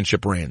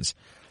championship reigns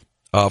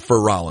for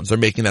Rollins. They're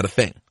making that a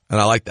thing, and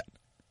I like that.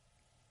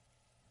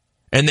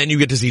 And then you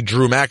get to see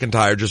Drew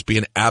McIntyre just be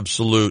an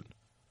absolute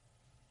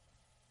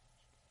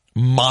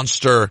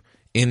monster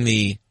in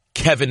the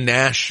Kevin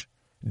Nash,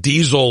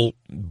 Diesel,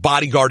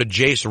 bodyguarded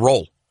Jace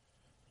role.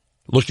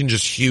 Looking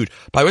just huge.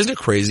 By the way, isn't it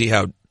crazy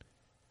how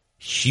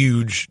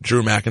huge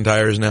Drew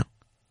McIntyre is now?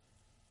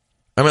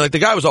 I mean, like, the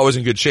guy was always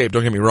in good shape,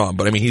 don't get me wrong,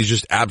 but I mean, he's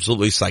just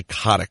absolutely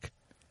psychotic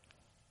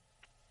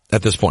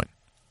at this point.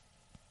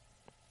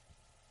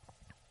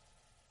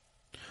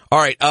 All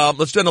right,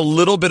 let's spend a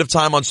little bit of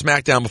time on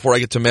SmackDown before I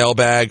get to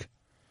mailbag.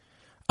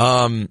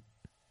 Are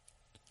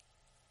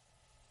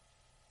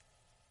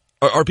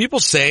people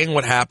saying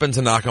what happened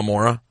to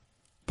Nakamura,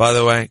 by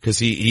the way? Because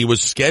he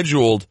was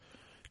scheduled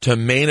to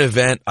main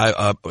event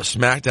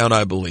SmackDown,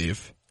 I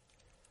believe,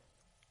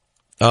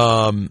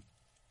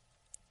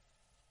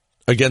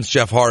 against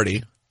Jeff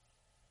Hardy.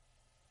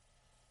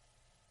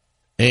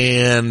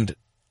 And,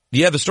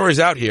 yeah, the story's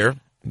out here.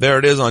 There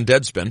it is on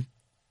Deadspin.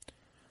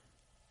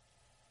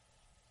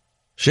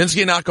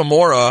 Shinsuke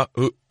Nakamura,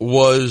 who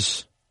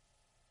was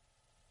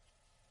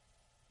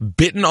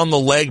bitten on the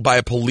leg by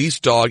a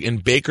police dog in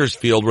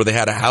Bakersfield where they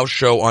had a house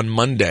show on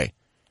Monday.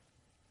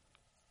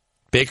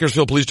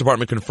 Bakersfield Police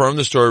Department confirmed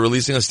the story,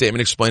 releasing a statement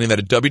explaining that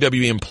a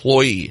WWE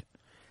employee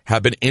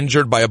had been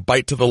injured by a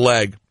bite to the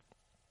leg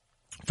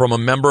from a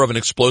member of an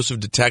explosive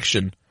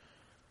detection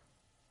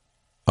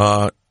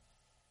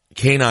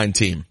canine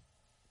team.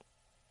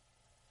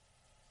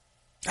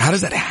 How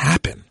does that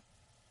happen?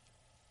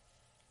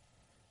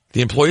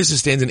 The employee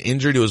sustained an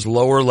injury to his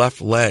lower left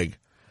leg.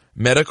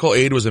 Medical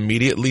aid was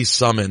immediately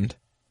summoned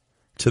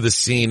to the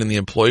scene, and the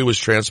employee was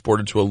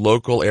transported to a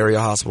local area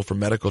hospital for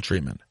medical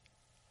treatment.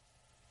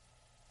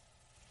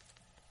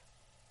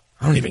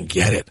 I don't even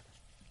get it.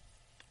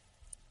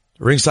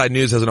 Ringside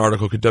News has an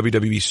article, could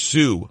WWE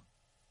sue?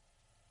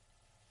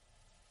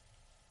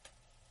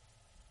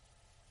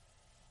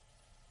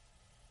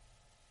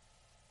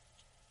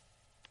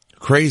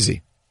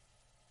 Crazy.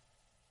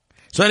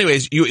 So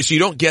anyways, you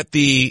don't get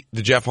the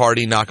Jeff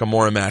Hardy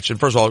Nakamura match. And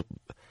first of all,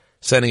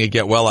 sending a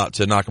get well out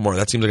to Nakamura,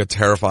 that seems like a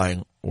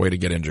terrifying way to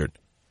get injured.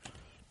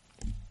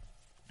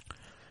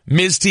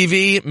 Miz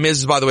TV. Miz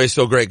is, by the way,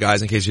 still great,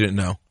 guys, in case you didn't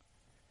know.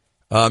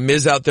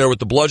 Miz out there with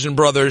the Bludgeon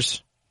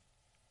Brothers.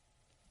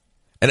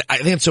 And I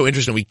think it's so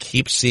interesting. We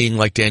keep seeing,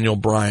 like, Daniel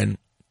Bryan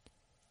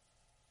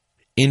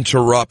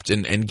interrupt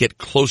and get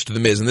close to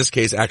the Miz. In this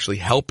case, actually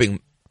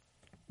helping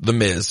the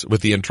Miz with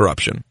the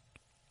interruption.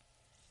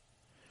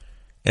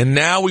 And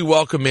now we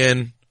welcome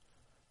in,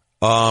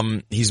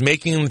 he's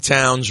making the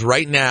towns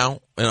right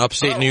now in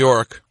upstate New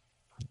York.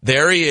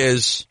 There he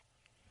is.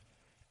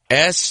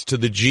 S to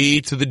the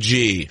G to the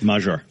G.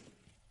 Major.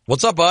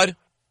 What's up, bud?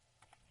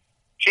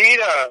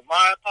 Cheetah,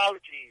 my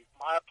apologies.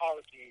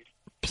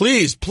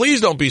 Please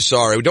don't be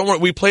sorry. Don't worry.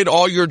 We played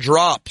all your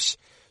drops,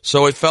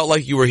 so it felt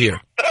like you were here.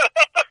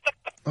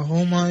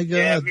 Oh my God.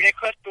 Yeah, me and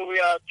Crystal, we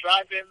are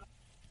driving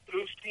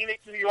through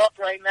scenic New York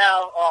right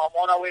now,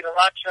 on our way to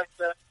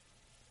Rochester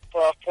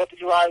for 4th of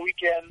July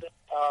weekend,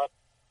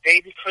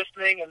 baby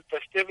christening and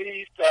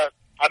festivities.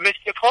 I missed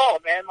your call,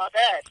 man. My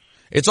bad.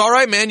 It's all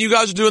right, man. You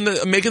guys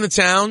are making the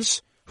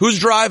towns. Who's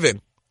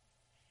driving?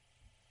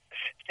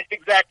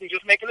 Exactly.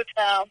 Just making the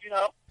towns, you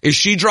know. Is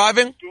she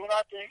driving? Doing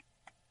our thing.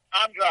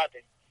 I'm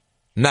driving.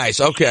 Nice.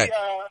 Okay.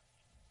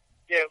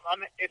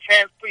 It's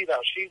hands-free,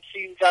 though.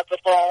 She's got the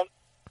phone.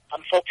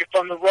 I'm focused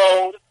on the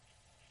road.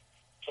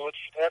 So it's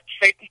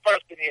safety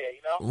first in here,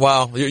 you know?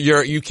 Wow.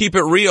 You keep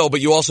it real,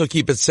 but you also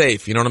keep it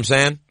safe. You know what I'm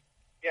saying?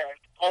 Yeah,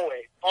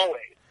 always.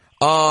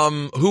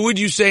 Who would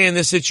you say in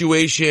this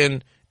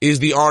situation is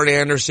the Arn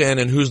Anderson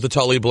and who's the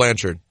Tully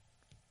Blanchard?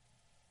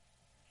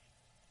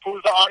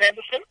 Who's the Arn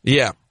Anderson?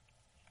 Yeah.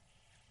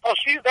 Oh,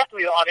 she's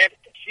definitely the Arn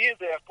Anderson. She is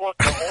there, of course,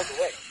 all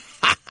the way.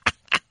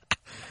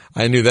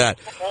 I knew that.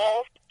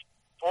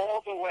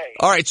 All the way.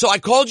 All right, so I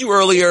called you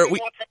earlier.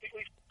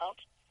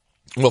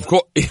 Well, of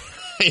course.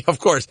 Of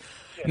course.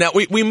 Yeah. Now,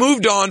 we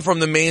moved on from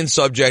the main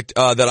subject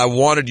that I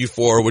wanted you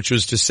for, which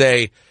was to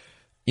say,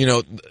 you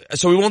know,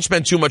 so we won't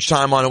spend too much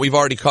time on it. We've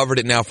already covered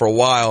it now for a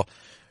while.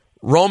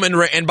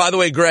 And by the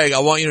way, Greg, I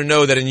want you to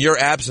know that in your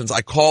absence,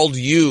 I called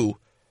you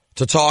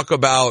to talk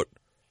about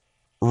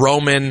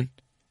Roman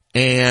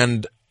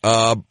and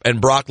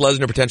Brock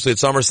Lesnar potentially at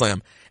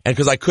SummerSlam. And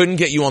because I couldn't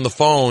get you on the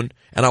phone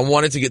and I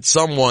wanted to get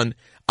someone,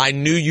 I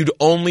knew you'd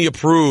only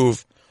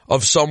approve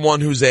of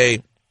someone who's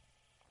a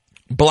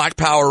Black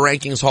Power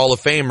Rankings Hall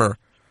of Famer.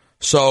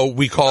 So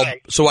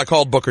I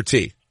called Booker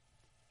T.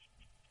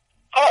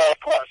 Oh, of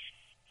course.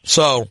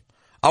 So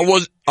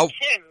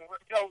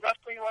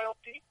Wrestling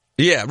royalty?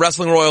 Yeah,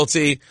 wrestling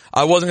royalty.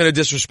 I wasn't going to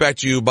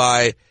disrespect you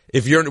by,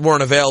 if you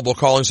weren't available,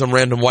 calling some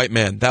random white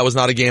man. That was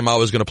not a game I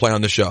was going to play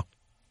on this show.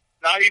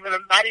 Not even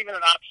an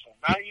option.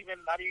 Not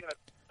even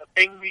a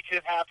thing we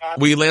could have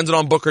happen. We landed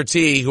on Booker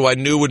T, who I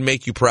knew would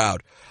make you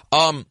proud.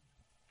 Of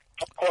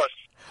course.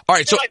 All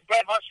right, so like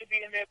Bret Hart should be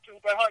in there too.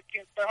 Bret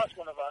Hart's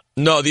one of us.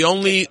 No, the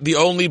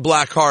only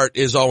Black Hart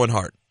is Owen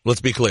Hart.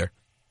 Let's be clear.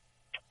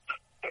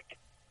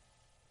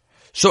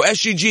 So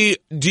SGG,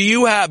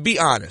 be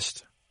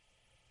honest.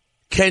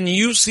 Can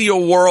you see a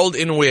world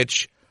in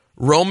which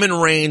Roman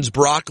Reigns,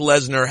 Brock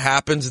Lesnar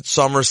happens at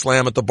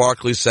SummerSlam at the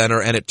Barclays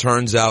Center and it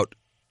turns out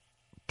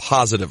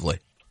positively?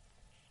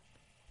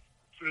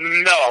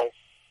 No,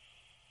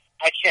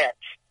 I can't.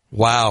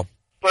 Wow.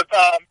 But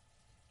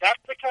that's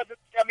because,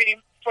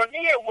 for me,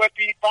 it would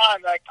be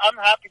fine. Like, I'm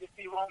happy to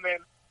see Roman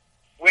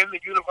win the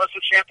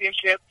Universal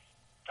Championship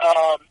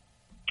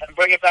and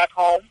bring it back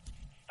home.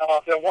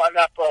 They're wanting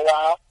that for a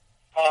while.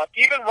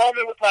 Even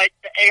Roman with, like,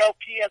 the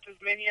AOP as his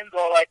minions,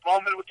 or, like,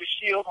 Roman with the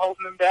Shield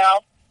holding him down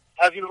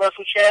as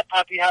Universal Champ,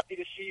 I'd be happy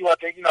to see what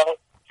they, in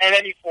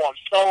any form,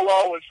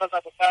 solo, in some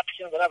type of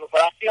faction, whatever.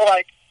 But I feel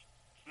like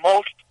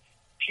most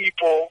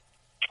people,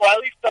 or at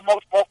least the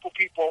most vocal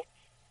people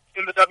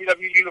in the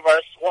WWE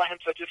universe, want him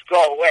to just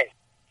go away.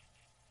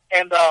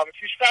 And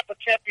if you strap a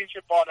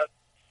championship on him,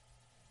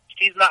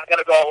 he's not going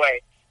to go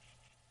away.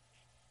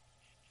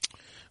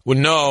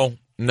 Well,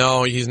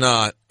 no, he's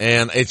not.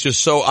 And it's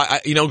just so,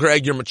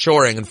 Greg, you're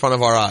maturing in front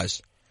of our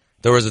eyes.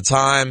 There was a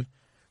time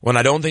when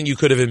I don't think you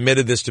could have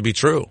admitted this to be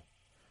true.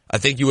 I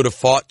think you would have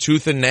fought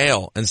tooth and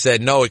nail and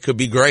said, no, it could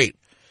be great.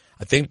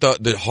 I think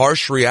the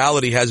harsh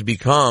reality has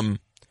become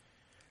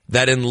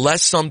that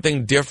unless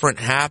something different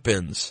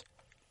happens,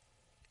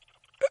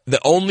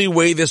 the only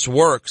way this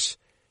works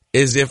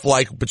is if,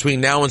 like, between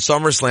now and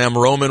SummerSlam,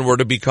 Roman were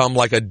to become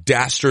like a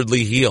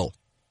dastardly heel.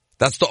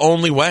 That's the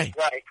only way.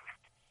 Right.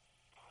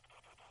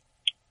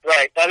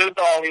 Right. That is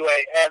the only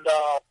way. And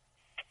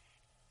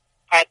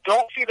I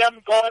don't see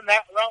them going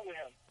that route with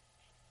him.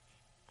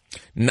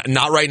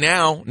 Not right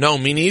now. No,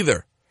 me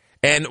neither.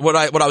 And what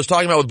I was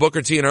talking about with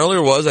Booker T and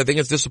earlier was, I think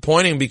it's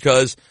disappointing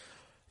because,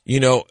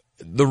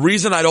 the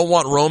reason I don't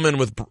want Roman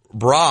with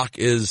Brock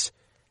is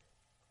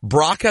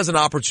Brock has an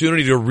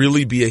opportunity to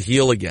really be a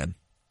heel again.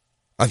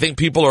 I think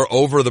people are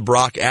over the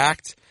Brock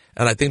act,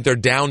 and I think they're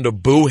down to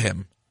boo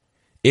him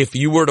if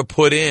you were to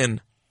put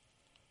in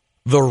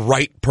the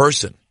right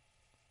person.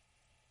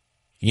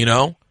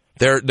 There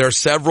are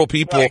several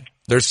people. Right.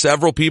 There's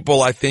several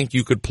people I think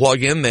you could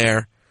plug in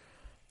there.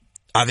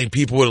 I think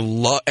people would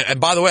love. And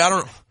by the way,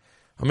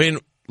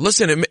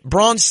 listen,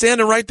 Braun's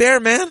standing right there,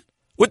 man,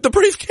 with the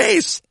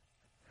briefcase.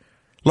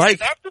 Like,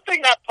 that's the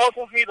thing that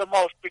puzzles me the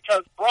most,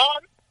 because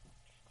Braun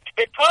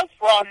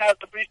has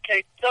the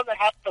briefcase, he doesn't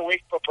have to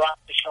wait for Brock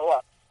to show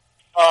up.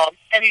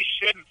 And he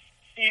shouldn't.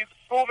 He's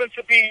proven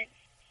to be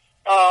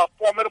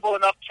formidable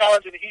enough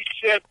challenger that he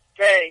should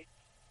say,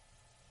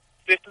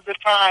 this is the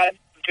time,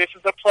 this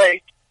is the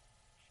place.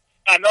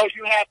 I know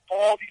you have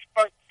all these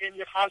perks in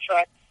your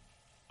contract,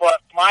 but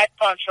my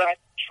contract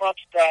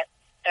trumps that,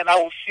 and I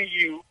will see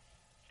you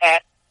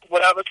at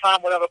whatever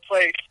time, whatever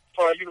place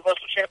for a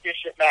Universal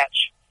Championship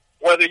match,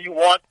 whether you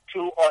want to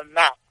or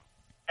not.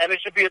 And it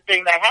should be a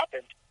thing that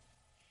happens.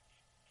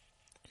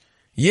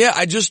 Yeah,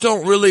 I just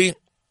don't really.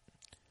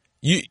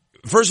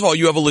 First of all,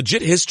 you have a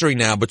legit history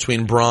now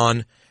between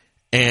Braun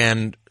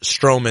and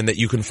Strowman that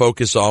you can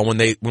focus on when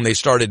they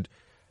started,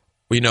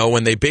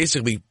 when they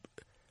basically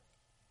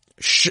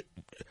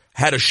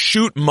had a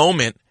shoot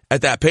moment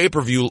at that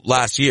pay-per-view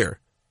last year,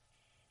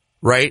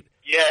 right?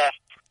 Yeah.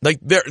 Like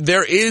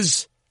there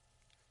is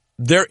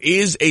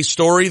a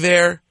story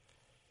there.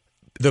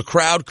 The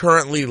crowd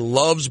currently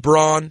loves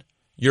Braun.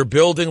 You're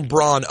building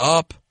Braun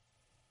up.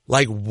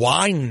 Like,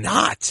 why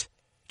not?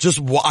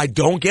 I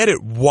don't get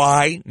it.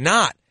 Why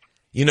not?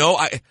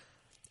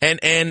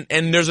 And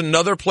there's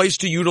another place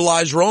to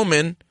utilize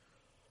Roman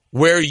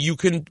where you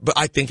can, but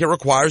I think it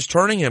requires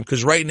turning him,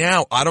 because right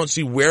now I don't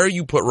see where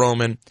you put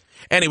Roman.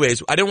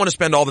 Anyways, I didn't want to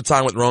spend all the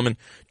time with Roman.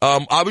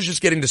 I was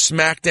just getting to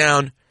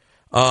SmackDown.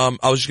 I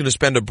was just going to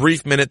spend a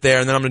brief minute there,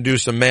 and then I'm going to do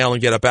some mail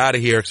and get up out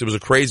of here because it was a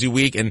crazy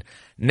week. And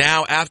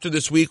now, after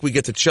this week, we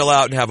get to chill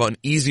out and have an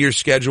easier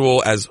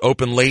schedule, as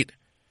Open Late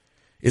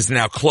is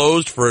now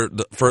closed for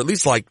at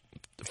least like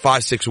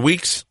 5-6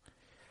 weeks.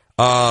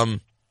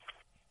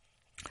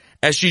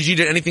 SGG,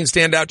 did anything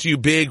stand out to you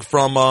big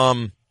from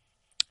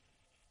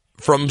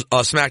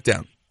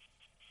SmackDown?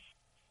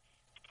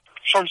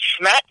 From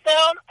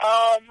SmackDown?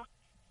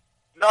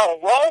 No,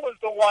 Raw was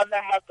the one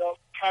that had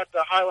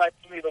the highlights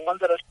for me, the ones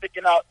that are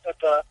sticking out at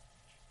the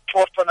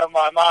forefront of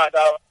my mind.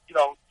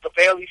 The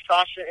Bayley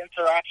Sasha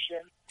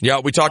interaction. Yeah,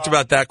 we talked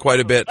about that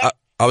quite a bit.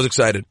 I was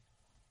excited.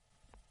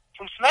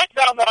 From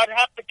SmackDown, though, I'd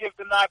have to give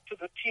the nod to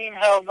the Team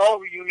Hell No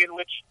reunion,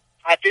 which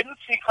I didn't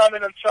see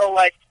coming until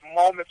like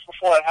moments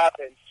before it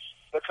happened.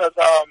 Because,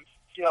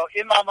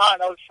 in my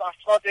mind, I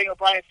saw Daniel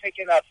Bryan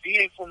taking that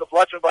beating from the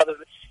Bludgeon Brothers.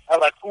 I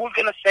was like, who's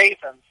going to save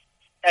him?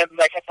 And,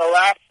 like, at the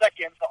last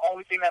second, the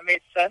only thing that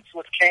made sense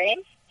was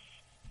Kane.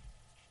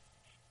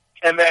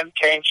 And then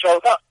Kane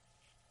showed up.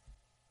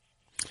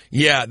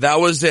 Yeah,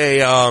 that was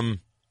a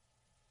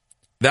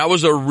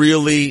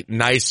really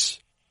nice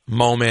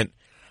moment.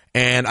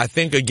 And I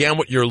think, again,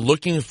 what you're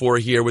looking for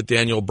here with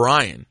Daniel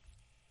Bryan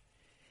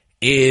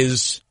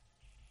is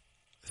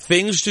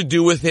things to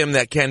do with him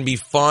that can be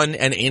fun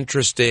and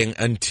interesting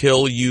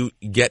until you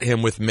get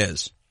him with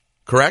Miz.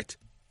 Correct?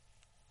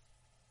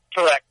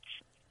 Correct.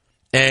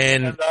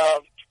 And I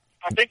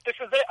think this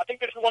is it. I think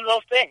this is one of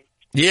those things.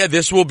 Yeah,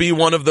 this will be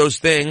one of those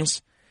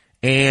things.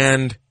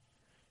 And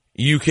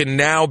you can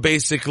now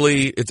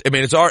basically, is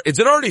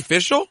it already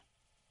official?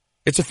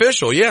 It's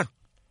official, yeah.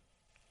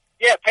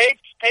 Yeah, Paige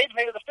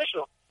made it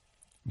official.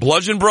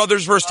 Bludgeon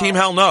Brothers versus Team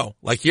Hell No.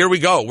 Like, here we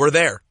go. We're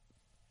there.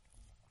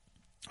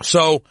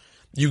 So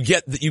you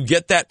get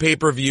that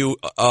pay-per-view,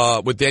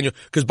 with Daniel,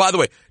 cause by the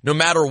way, no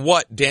matter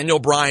what, Daniel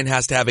Bryan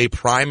has to have a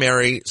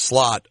primary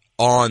slot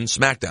on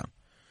SmackDown.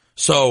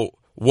 So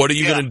what are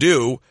you going to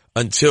do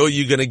until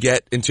you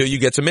get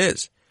to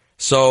Miz?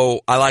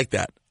 So I like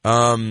that.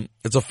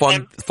 It's a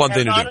fun thing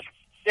to do.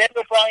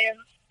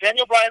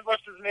 Daniel Bryan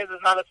versus Miz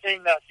is not a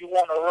thing that you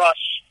want to rush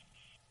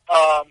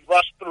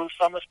through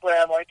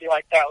SummerSlam or anything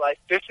like that. Like,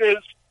 this is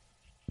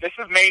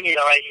Mania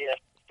right here.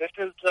 This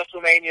is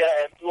WrestleMania,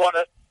 and we want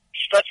to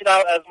stretch it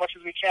out as much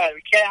as we can.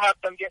 We can't have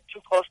them get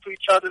too close to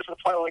each other to the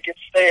point where it gets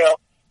stale.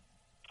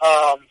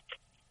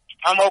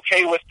 I'm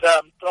okay with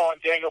them throwing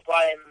Daniel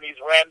Bryan in these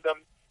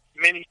random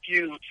mini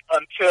feuds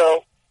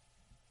until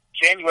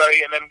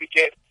January, and then we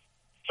get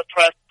to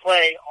press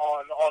play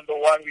on the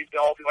one we've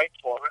all been waiting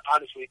for,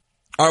 honestly.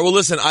 All right, well,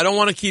 listen, I don't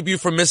want to keep you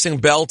from missing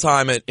bell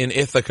time in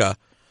Ithaca.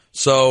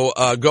 So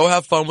go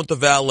have fun with the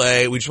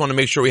valet. We just want to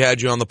make sure we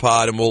had you on the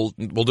pod, and we'll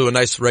do a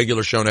nice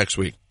regular show next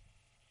week.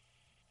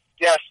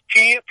 Yes,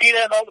 Peter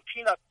and all the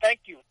peanuts, thank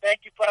you.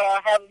 Thank you for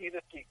having me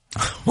this week.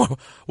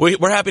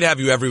 We're happy to have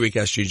you every week,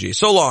 SGG.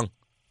 So long.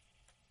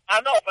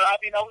 I know, but I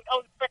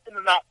was expecting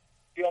to not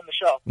be on the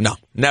show. No,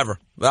 never.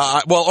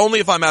 Well, only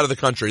if I'm out of the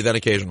country, then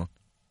occasionally.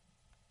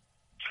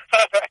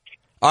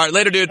 All right,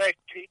 later, dude. Thanks,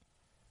 Pete.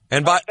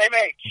 And bye. Stay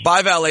mage.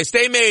 Bye, valet.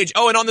 Stay mage.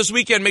 Oh, and on this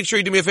weekend, make sure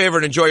you do me a favor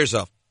and enjoy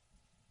yourself.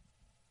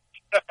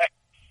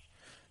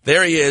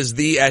 There he is,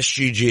 the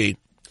SGG.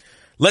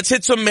 Let's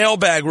hit some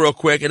mailbag real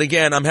quick. And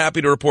again, I'm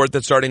happy to report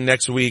that starting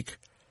next week,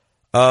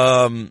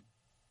 we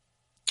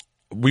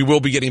will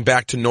be getting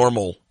back to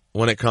normal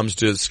when it comes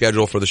to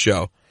schedule for the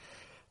show.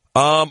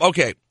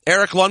 Okay.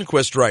 Eric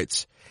Lundquist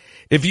writes,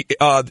 if you,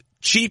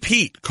 Cheap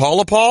Heat, call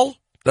a Paul?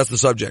 That's the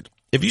subject.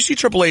 If you see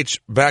Triple H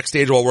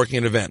backstage while working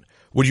an event,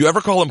 would you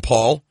ever call him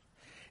Paul?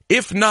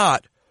 If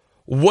not,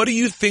 what do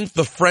you think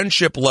the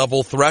friendship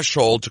level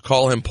threshold to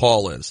call him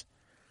Paul is?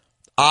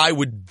 I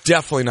would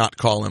definitely not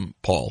call him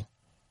Paul.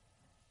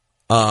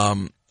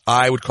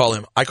 I call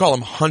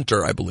him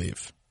Hunter, I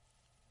believe.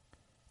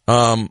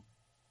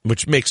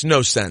 Which makes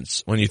no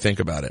sense when you think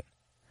about it.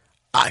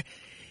 I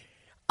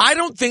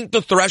don't think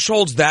the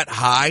threshold's that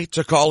high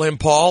to call him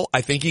Paul.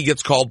 I think he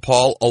gets called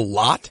Paul a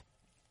lot.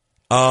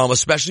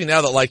 Especially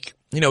now that,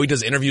 he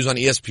does interviews on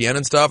ESPN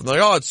and stuff. And they're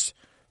like, oh, it's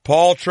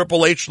Paul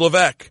Triple H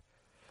Levesque.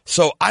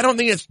 So I don't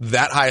think it's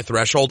that high a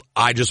threshold.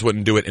 I just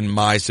wouldn't do it in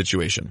my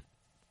situation.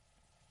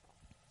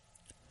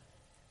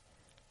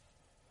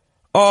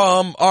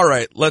 All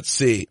right, let's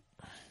see.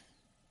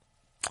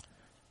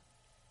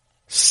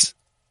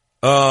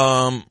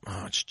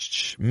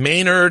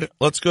 Maynard,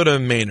 let's go to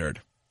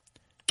Maynard.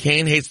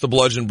 Kane hates the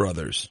Bludgeon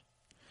Brothers.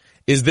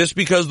 Is this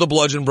because the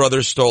Bludgeon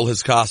Brothers stole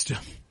his costume?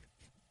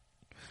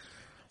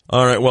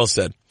 All right, well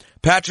said.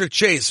 Patrick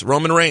Chase,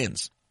 Roman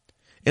Reigns.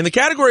 In the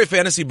category of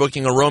fantasy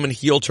booking a Roman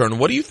heel turn,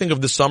 what do you think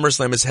of the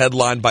SummerSlam as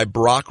headlined by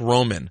Brock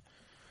Roman,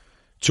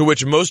 to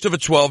which most of a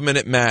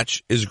 12-minute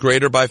match is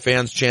greater by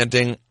fans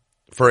chanting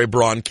for a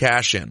Braun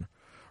cash-in?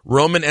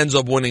 Roman ends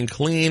up winning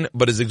clean,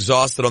 but is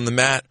exhausted on the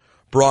mat.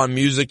 Braun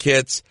music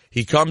hits.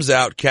 He comes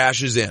out,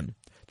 cashes in.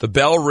 The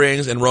bell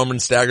rings, and Roman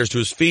staggers to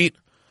his feet,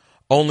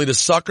 only to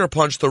sucker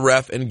punch the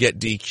ref and get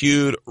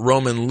DQ'd.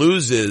 Roman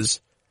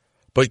loses,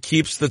 but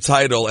keeps the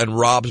title and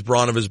robs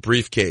Braun of his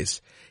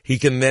briefcase. He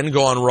can then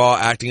go on Raw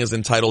acting as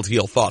entitled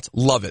heel. Thoughts?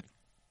 Love it.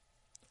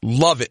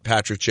 Love it,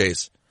 Patrick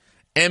Chase.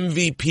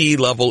 MVP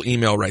level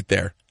email right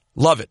there.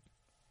 Love it.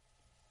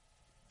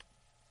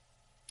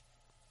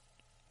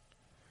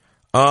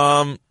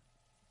 All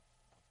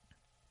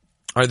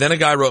right, then a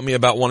guy wrote me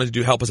about wanting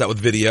to help us out with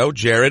video.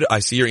 Jared, I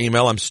see your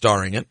email. I'm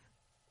starring it.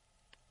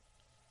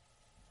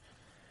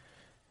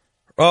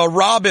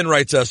 Robin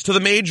writes us, to the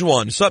Mage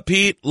One. Sup,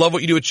 Pete? Love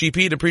what you do with Cheap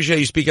Pete. Appreciate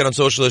you speak out on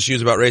social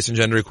issues about race and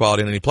gender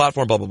equality on any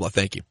platform, blah, blah, blah.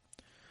 Thank you.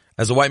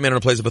 As a white man in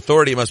a place of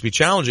authority, it must be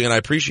challenging, and I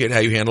appreciate how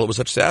you handle it with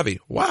such savvy.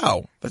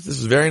 Wow. This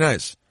is very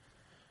nice.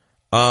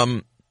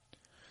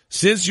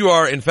 Since you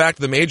are, in fact,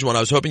 the Mage One, I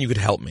was hoping you could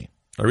help me.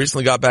 I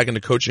recently got back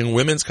into coaching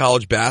women's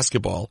college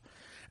basketball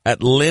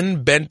at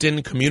Lynn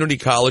Benton Community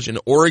College in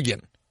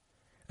Oregon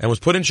and was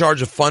put in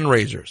charge of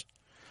fundraisers.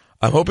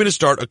 I'm hoping to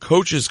start a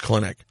coach's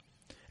clinic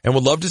and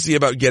would love to see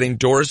about getting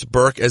Doris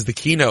Burke as the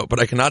keynote,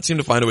 but I cannot seem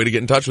to find a way to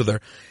get in touch with her.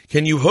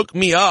 Can you hook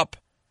me up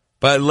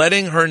by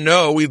letting her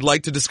know we'd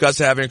like to discuss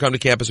having her come to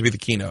campus and be the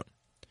keynote?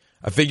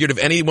 I figured if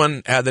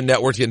anyone had the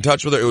network to get in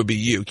touch with her, it would be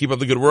you. Keep up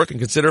the good work and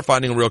consider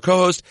finding a real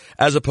co-host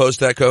as opposed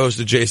to that co-host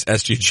of Jace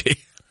SGG.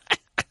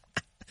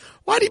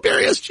 Why'd he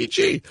bury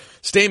SGG?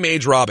 Stay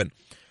Mage Robin.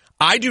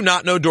 I do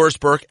not know Doris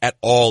Burke at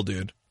all,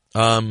 dude.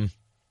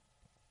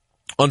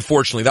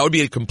 Unfortunately, that would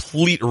be a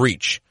complete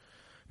reach.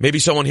 Maybe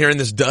someone hearing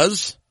this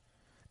does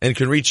and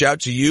can reach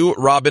out to you,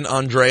 Robin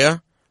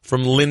Andrea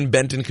from Lynn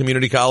Benton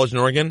Community College in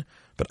Oregon.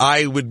 But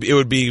it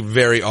would be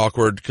very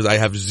awkward because I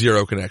have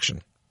zero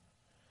connection.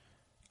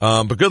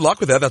 But good luck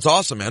with that. That's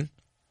awesome, man.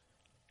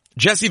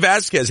 Jesse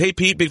Vasquez. Hey,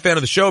 Pete, big fan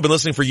of the show. Been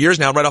listening for years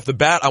now. Right off the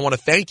bat, I want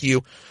to thank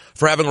you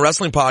for having a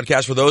wrestling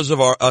podcast for those of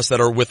us that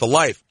are with a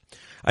life.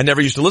 I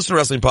never used to listen to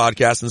wrestling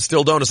podcasts and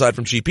still don't aside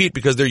from Cheap Heat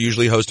because they're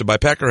usually hosted by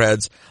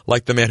peckerheads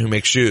like the man who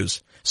makes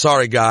shoes.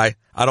 Sorry, guy.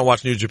 I don't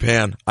watch New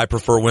Japan. I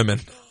prefer women.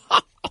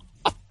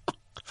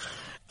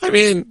 I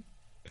mean,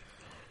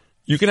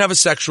 you can have a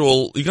sex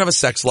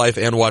life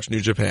and watch New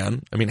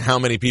Japan. I mean, how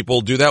many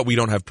people do that? We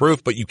don't have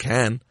proof, but you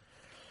can.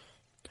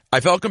 I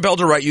felt compelled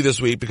to write you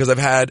this week because I've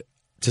had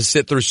to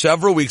sit through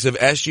several weeks of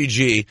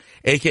SGG,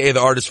 aka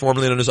the artist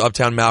formerly known as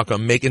Uptown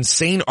Malcolm, make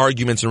insane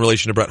arguments in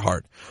relation to Bret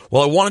Hart.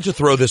 Well, I wanted to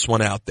throw this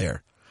one out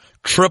there.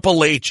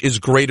 Triple H is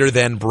greater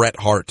than Bret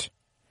Hart.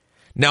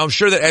 Now, I'm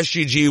sure that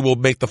SGG will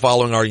make the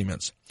following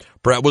arguments.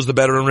 Bret was the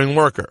better in-ring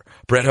worker.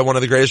 Bret had one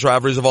of the greatest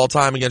rivalries of all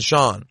time against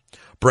Shawn.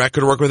 Bret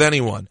could work with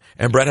anyone.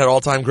 And Bret had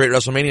all-time great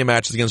WrestleMania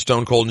matches against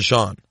Stone Cold and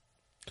Shawn.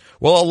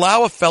 Well,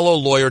 allow a fellow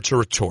lawyer to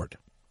retort.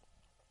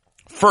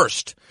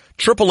 First,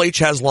 Triple H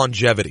has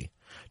longevity.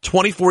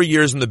 24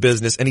 years in the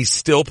business, and he's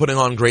still putting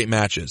on great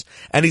matches.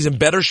 And he's in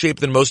better shape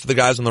than most of the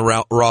guys on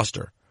the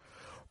roster.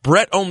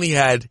 Bret only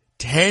had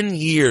 10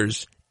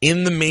 years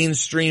in the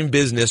mainstream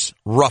business,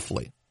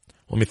 roughly.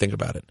 Let me think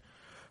about it.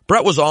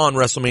 Bret was on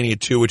WrestleMania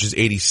 2, which is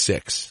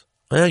 86.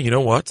 You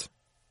know what?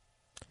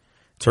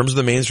 In terms of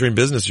the mainstream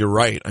business, you're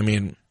right. I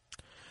mean,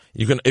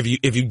 you can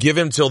if you give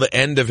him till the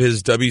end of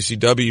his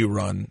WCW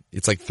run,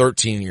 it's like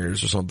 13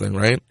 years or something,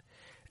 right?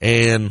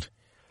 And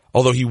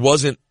although he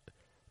wasn't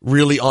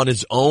really on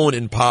his own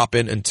and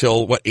popping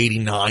until,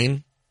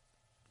 89?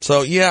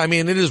 So, yeah, I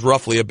mean, it is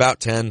roughly about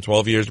 10,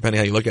 12 years, depending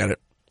how you look at it.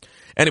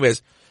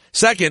 Anyways,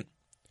 second,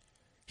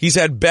 he's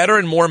had better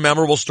and more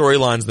memorable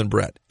storylines than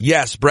Bret.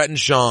 Yes, Bret and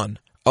Shawn,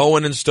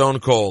 Owen and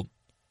Stone Cold.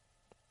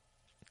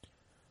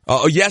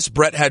 Yes,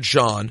 Bret had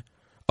Shawn,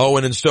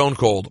 Owen and Stone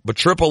Cold, but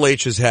Triple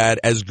H has had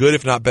as good,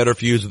 if not better,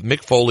 feuds with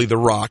Mick Foley, The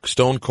Rock,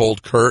 Stone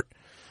Cold, Kurt,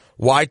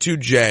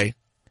 Y2J,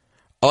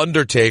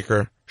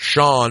 Undertaker,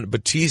 Shawn,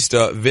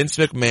 Batista, Vince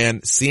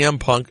McMahon, CM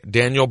Punk,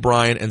 Daniel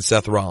Bryan, and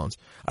Seth Rollins.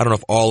 I don't know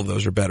if all of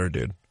those are better,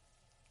 dude.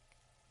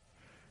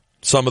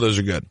 Some of those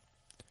are good.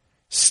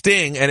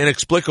 Sting, and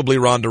inexplicably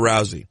Ronda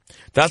Rousey.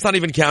 That's not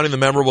even counting the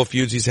memorable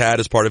feuds he's had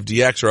as part of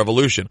DX or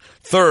Evolution.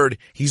 Third,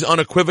 he's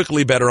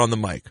unequivocally better on the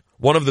mic.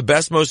 One of the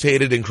best, most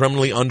hated, and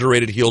criminally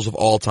underrated heels of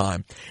all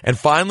time. And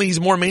finally, he's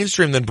more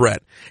mainstream than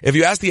Bret. If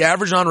you ask the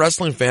average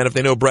non-wrestling fan if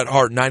they know Bret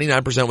Hart,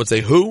 99% would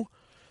say, who?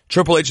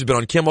 Triple H has been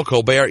on Kimmel,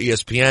 Colbert,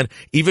 ESPN.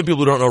 Even people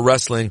who don't know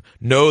wrestling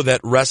know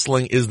that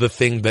wrestling is the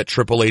thing that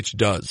Triple H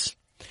does.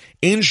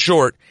 In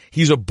short,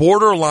 he's a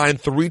borderline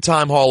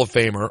 3-time Hall of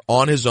Famer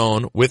on his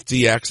own with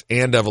DX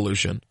and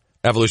Evolution.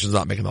 Evolution's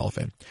not making the Hall of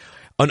Fame.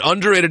 An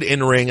underrated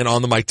in-ring and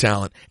on-the-mic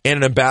talent, and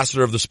an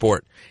ambassador of the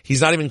sport.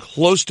 He's not even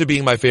close to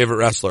being my favorite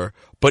wrestler,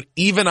 but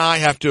even I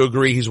have to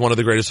agree he's one of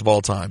the greatest of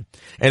all time.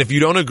 And if you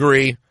don't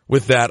agree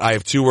with that, I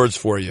have 2 words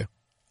for you.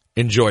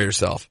 Enjoy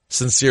yourself.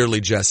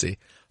 Sincerely, Jesse.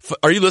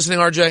 Are you listening,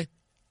 RJ?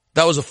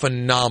 That was a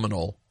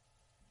phenomenal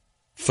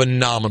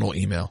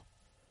email.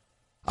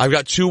 I've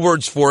got 2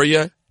 words for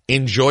you.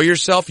 Enjoy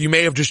yourself. You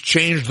may have just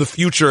changed the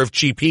future of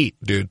Cheap Heat,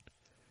 dude.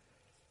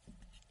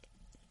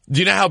 Do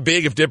you know how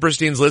big, if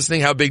Dipperstein's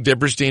listening, how big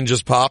Dipperstein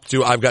just popped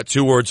to, I've got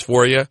 2 words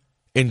for you.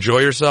 Enjoy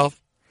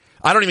yourself.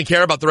 I don't even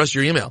care about the rest of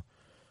your email.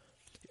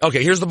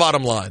 Okay, here's the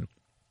bottom line.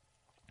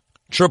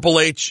 Triple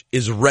H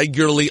is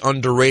regularly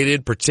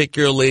underrated,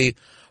 particularly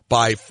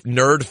by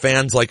nerd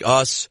fans like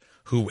us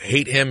who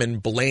hate him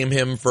and blame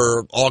him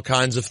for all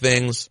kinds of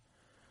things.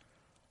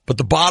 But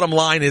the bottom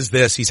line is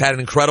this. He's had an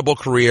incredible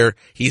career.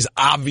 He's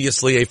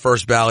obviously a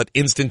first ballot,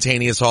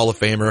 instantaneous Hall of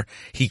Famer.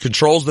 He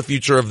controls the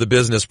future of the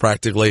business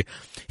practically.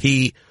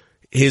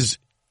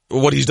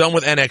 What he's done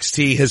with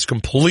NXT has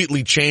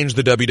completely changed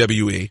the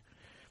WWE.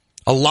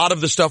 A lot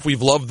of the stuff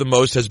we've loved the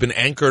most has been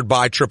anchored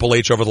by Triple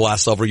H over the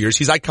last several years.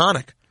 He's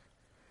iconic.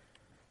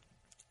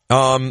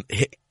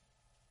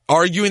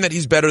 Arguing that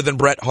he's better than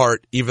Bret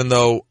Hart, even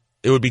though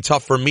it would be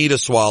tough for me to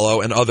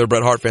swallow and other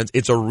Bret Hart fans,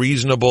 it's a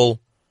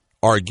reasonable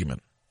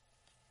argument.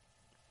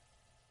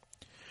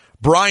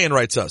 Brian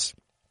writes us,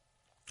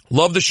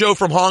 love the show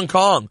from Hong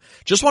Kong.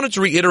 Just wanted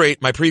to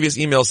reiterate my previous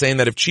email saying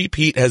that if Cheap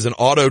Heat has an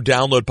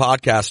auto-download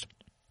podcast,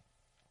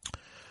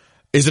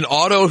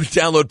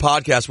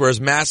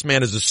 whereas Mass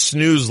Man is a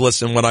snooze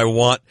listen when I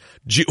want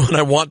to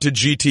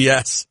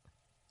GTS.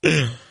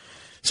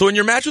 So in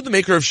your match with the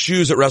maker of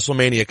shoes at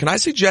WrestleMania, can I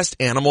suggest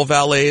animal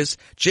valets?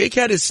 Jake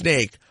had his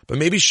snake, but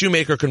maybe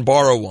Shoemaker can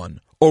borrow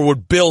one. Or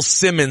would Bill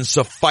Simmons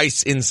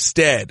suffice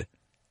instead?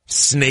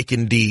 Snake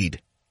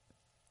indeed.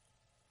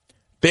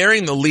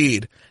 Bearing the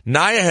lead,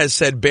 Nia has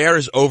said Bear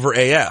is over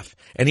AF,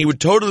 and he would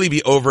totally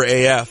be over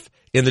AF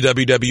in the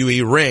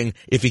WWE ring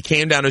if he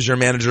came down as your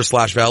manager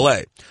 /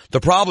 valet. The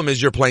problem is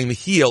you're playing the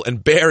heel,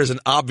 and Bear is an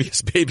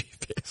obvious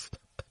babyface.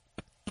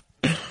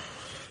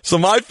 So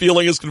my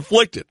feeling is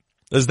conflicted,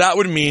 as that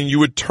would mean you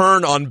would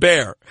turn on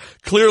Bear.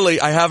 Clearly,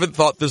 I haven't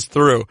thought this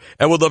through,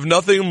 and would love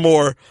nothing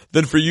more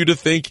than for you to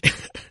think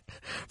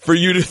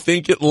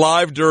it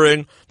live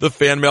during the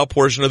fan mail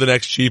portion of the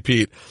next Cheap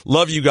Heat.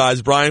 Love you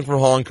guys. Brian from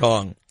Hong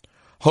Kong.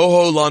 Ho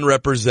Ho Lun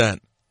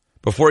represent.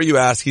 Before you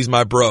ask, he's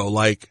my bro.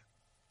 Like,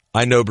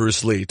 I know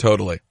Bruce Lee.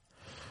 Totally.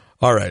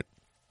 All right.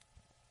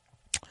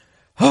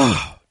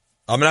 I'm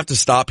going to have to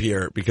stop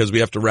here because we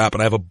have to wrap,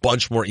 and I have a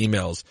bunch more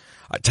emails.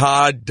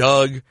 Todd,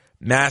 Doug,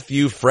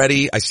 Matthew,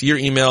 Freddie, I see your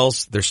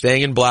emails. They're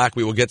staying in black.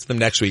 We will get to them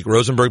next week.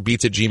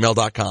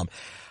 RosenbergBeats@gmail.com.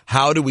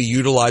 How do we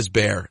utilize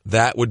Bear?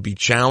 That would be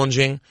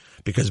challenging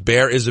because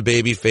Bear is a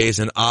baby face,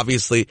 and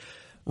obviously,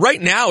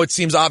 right now it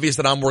seems obvious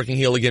that I'm working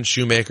heel against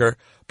Shoemaker,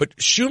 but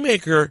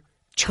Shoemaker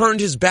turned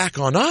his back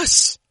on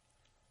us.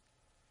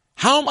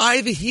 How am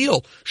I the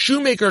heel?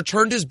 Shoemaker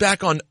turned his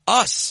back on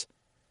us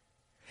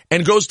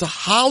and goes to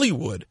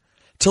Hollywood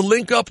to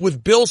link up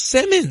with Bill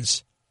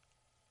Simmons,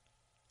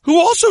 who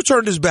also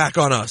turned his back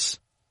on us.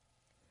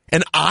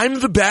 And I'm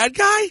the bad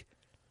guy?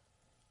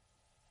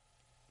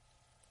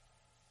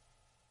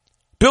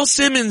 Bill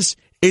Simmons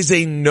is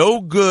a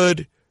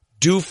no-good,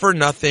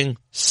 do-for-nothing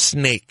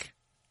snake.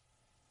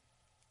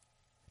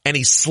 And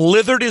he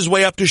slithered his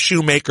way up to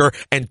Shoemaker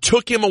and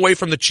took him away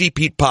from the Cheap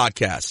Heat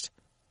podcast.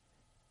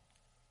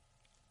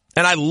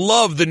 And I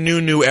love the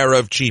new era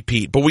of Cheap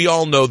Heat, but we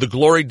all know the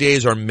glory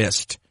days are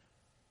missed.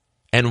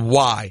 And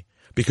why?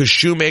 Because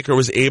Shoemaker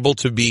was able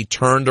to be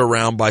turned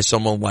around by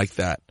someone like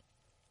that.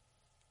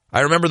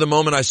 I remember the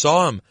moment I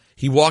saw him.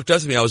 He walked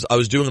up to me. I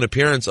was doing an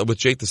appearance with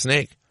Jake the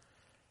Snake.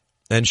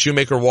 And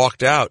Shoemaker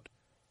walked out,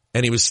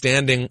 and he was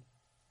standing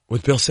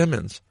with Bill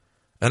Simmons.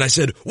 And I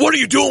said, "What are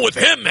you doing with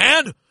him,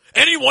 man?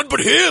 Anyone but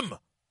him."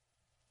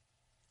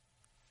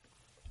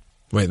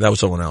 Wait, that was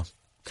someone else.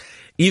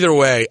 Either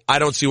way, I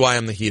don't see why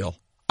I'm the heel.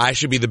 I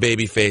should be the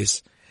baby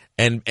face.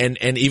 And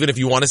even if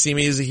you want to see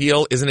me as a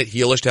heel, isn't it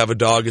heelish to have a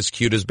dog as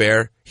cute as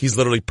Bear? He's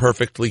literally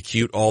perfectly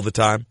cute all the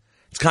time.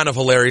 It's kind of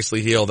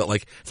hilariously heel that,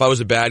 like, if I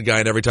was a bad guy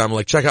and every time I'm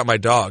like, check out my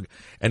dog,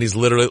 and he's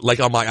literally, like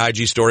on my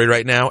IG story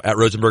right now at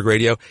Rosenberg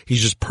Radio,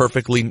 he's just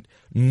perfectly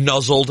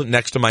nuzzled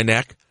next to my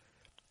neck.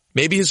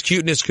 Maybe his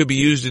cuteness could be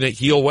used in a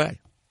heel way.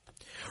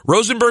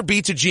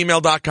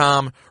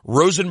 RosenbergBeats@gmail.com,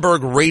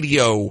 Rosenberg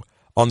Radio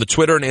on the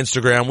Twitter and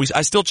Instagram.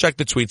 I still check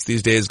the tweets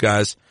these days,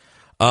 guys.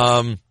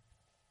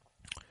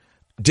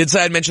 Did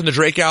say I'd mention the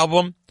Drake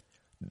album.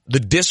 The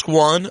disc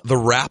one, the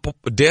rap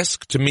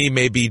disc, to me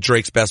may be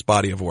Drake's best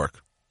body of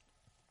work.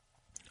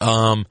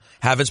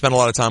 Haven't spent a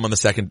lot of time on the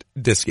second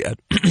disc yet.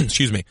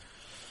 Excuse me.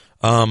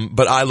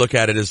 But I look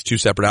at it as two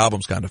separate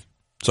albums, kind of.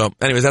 So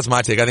anyways, that's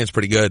my take. I think it's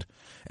pretty good.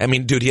 I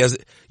mean, dude,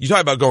 you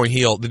talk about going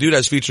heel. The dude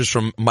has features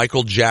from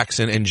Michael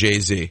Jackson and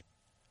Jay-Z.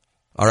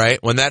 All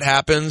right. When that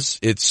happens,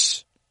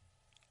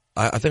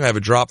 I think I have a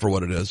drop for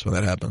what it is when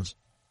that happens.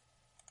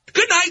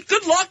 Good night.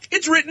 Good luck.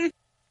 It's written.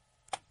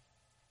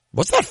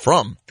 What's that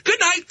from? Good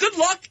night. Good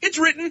luck. It's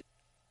written.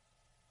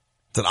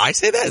 Did I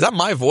say that? Is that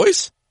my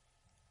voice?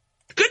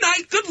 Good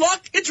night. Good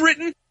luck. It's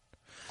written.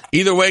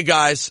 Either way,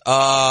 guys,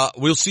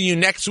 we'll see you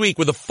next week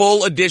with a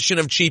full edition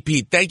of Cheap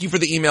Heat. Thank you for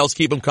the emails.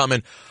 Keep them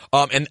coming.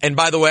 And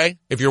by the way,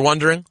 if you're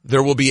wondering,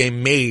 there will be a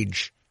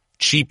Mage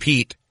Cheap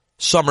Heat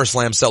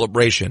SummerSlam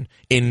celebration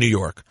in New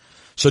York.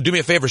 So do me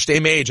a favor, stay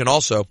Mage and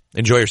also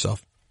enjoy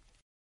yourself.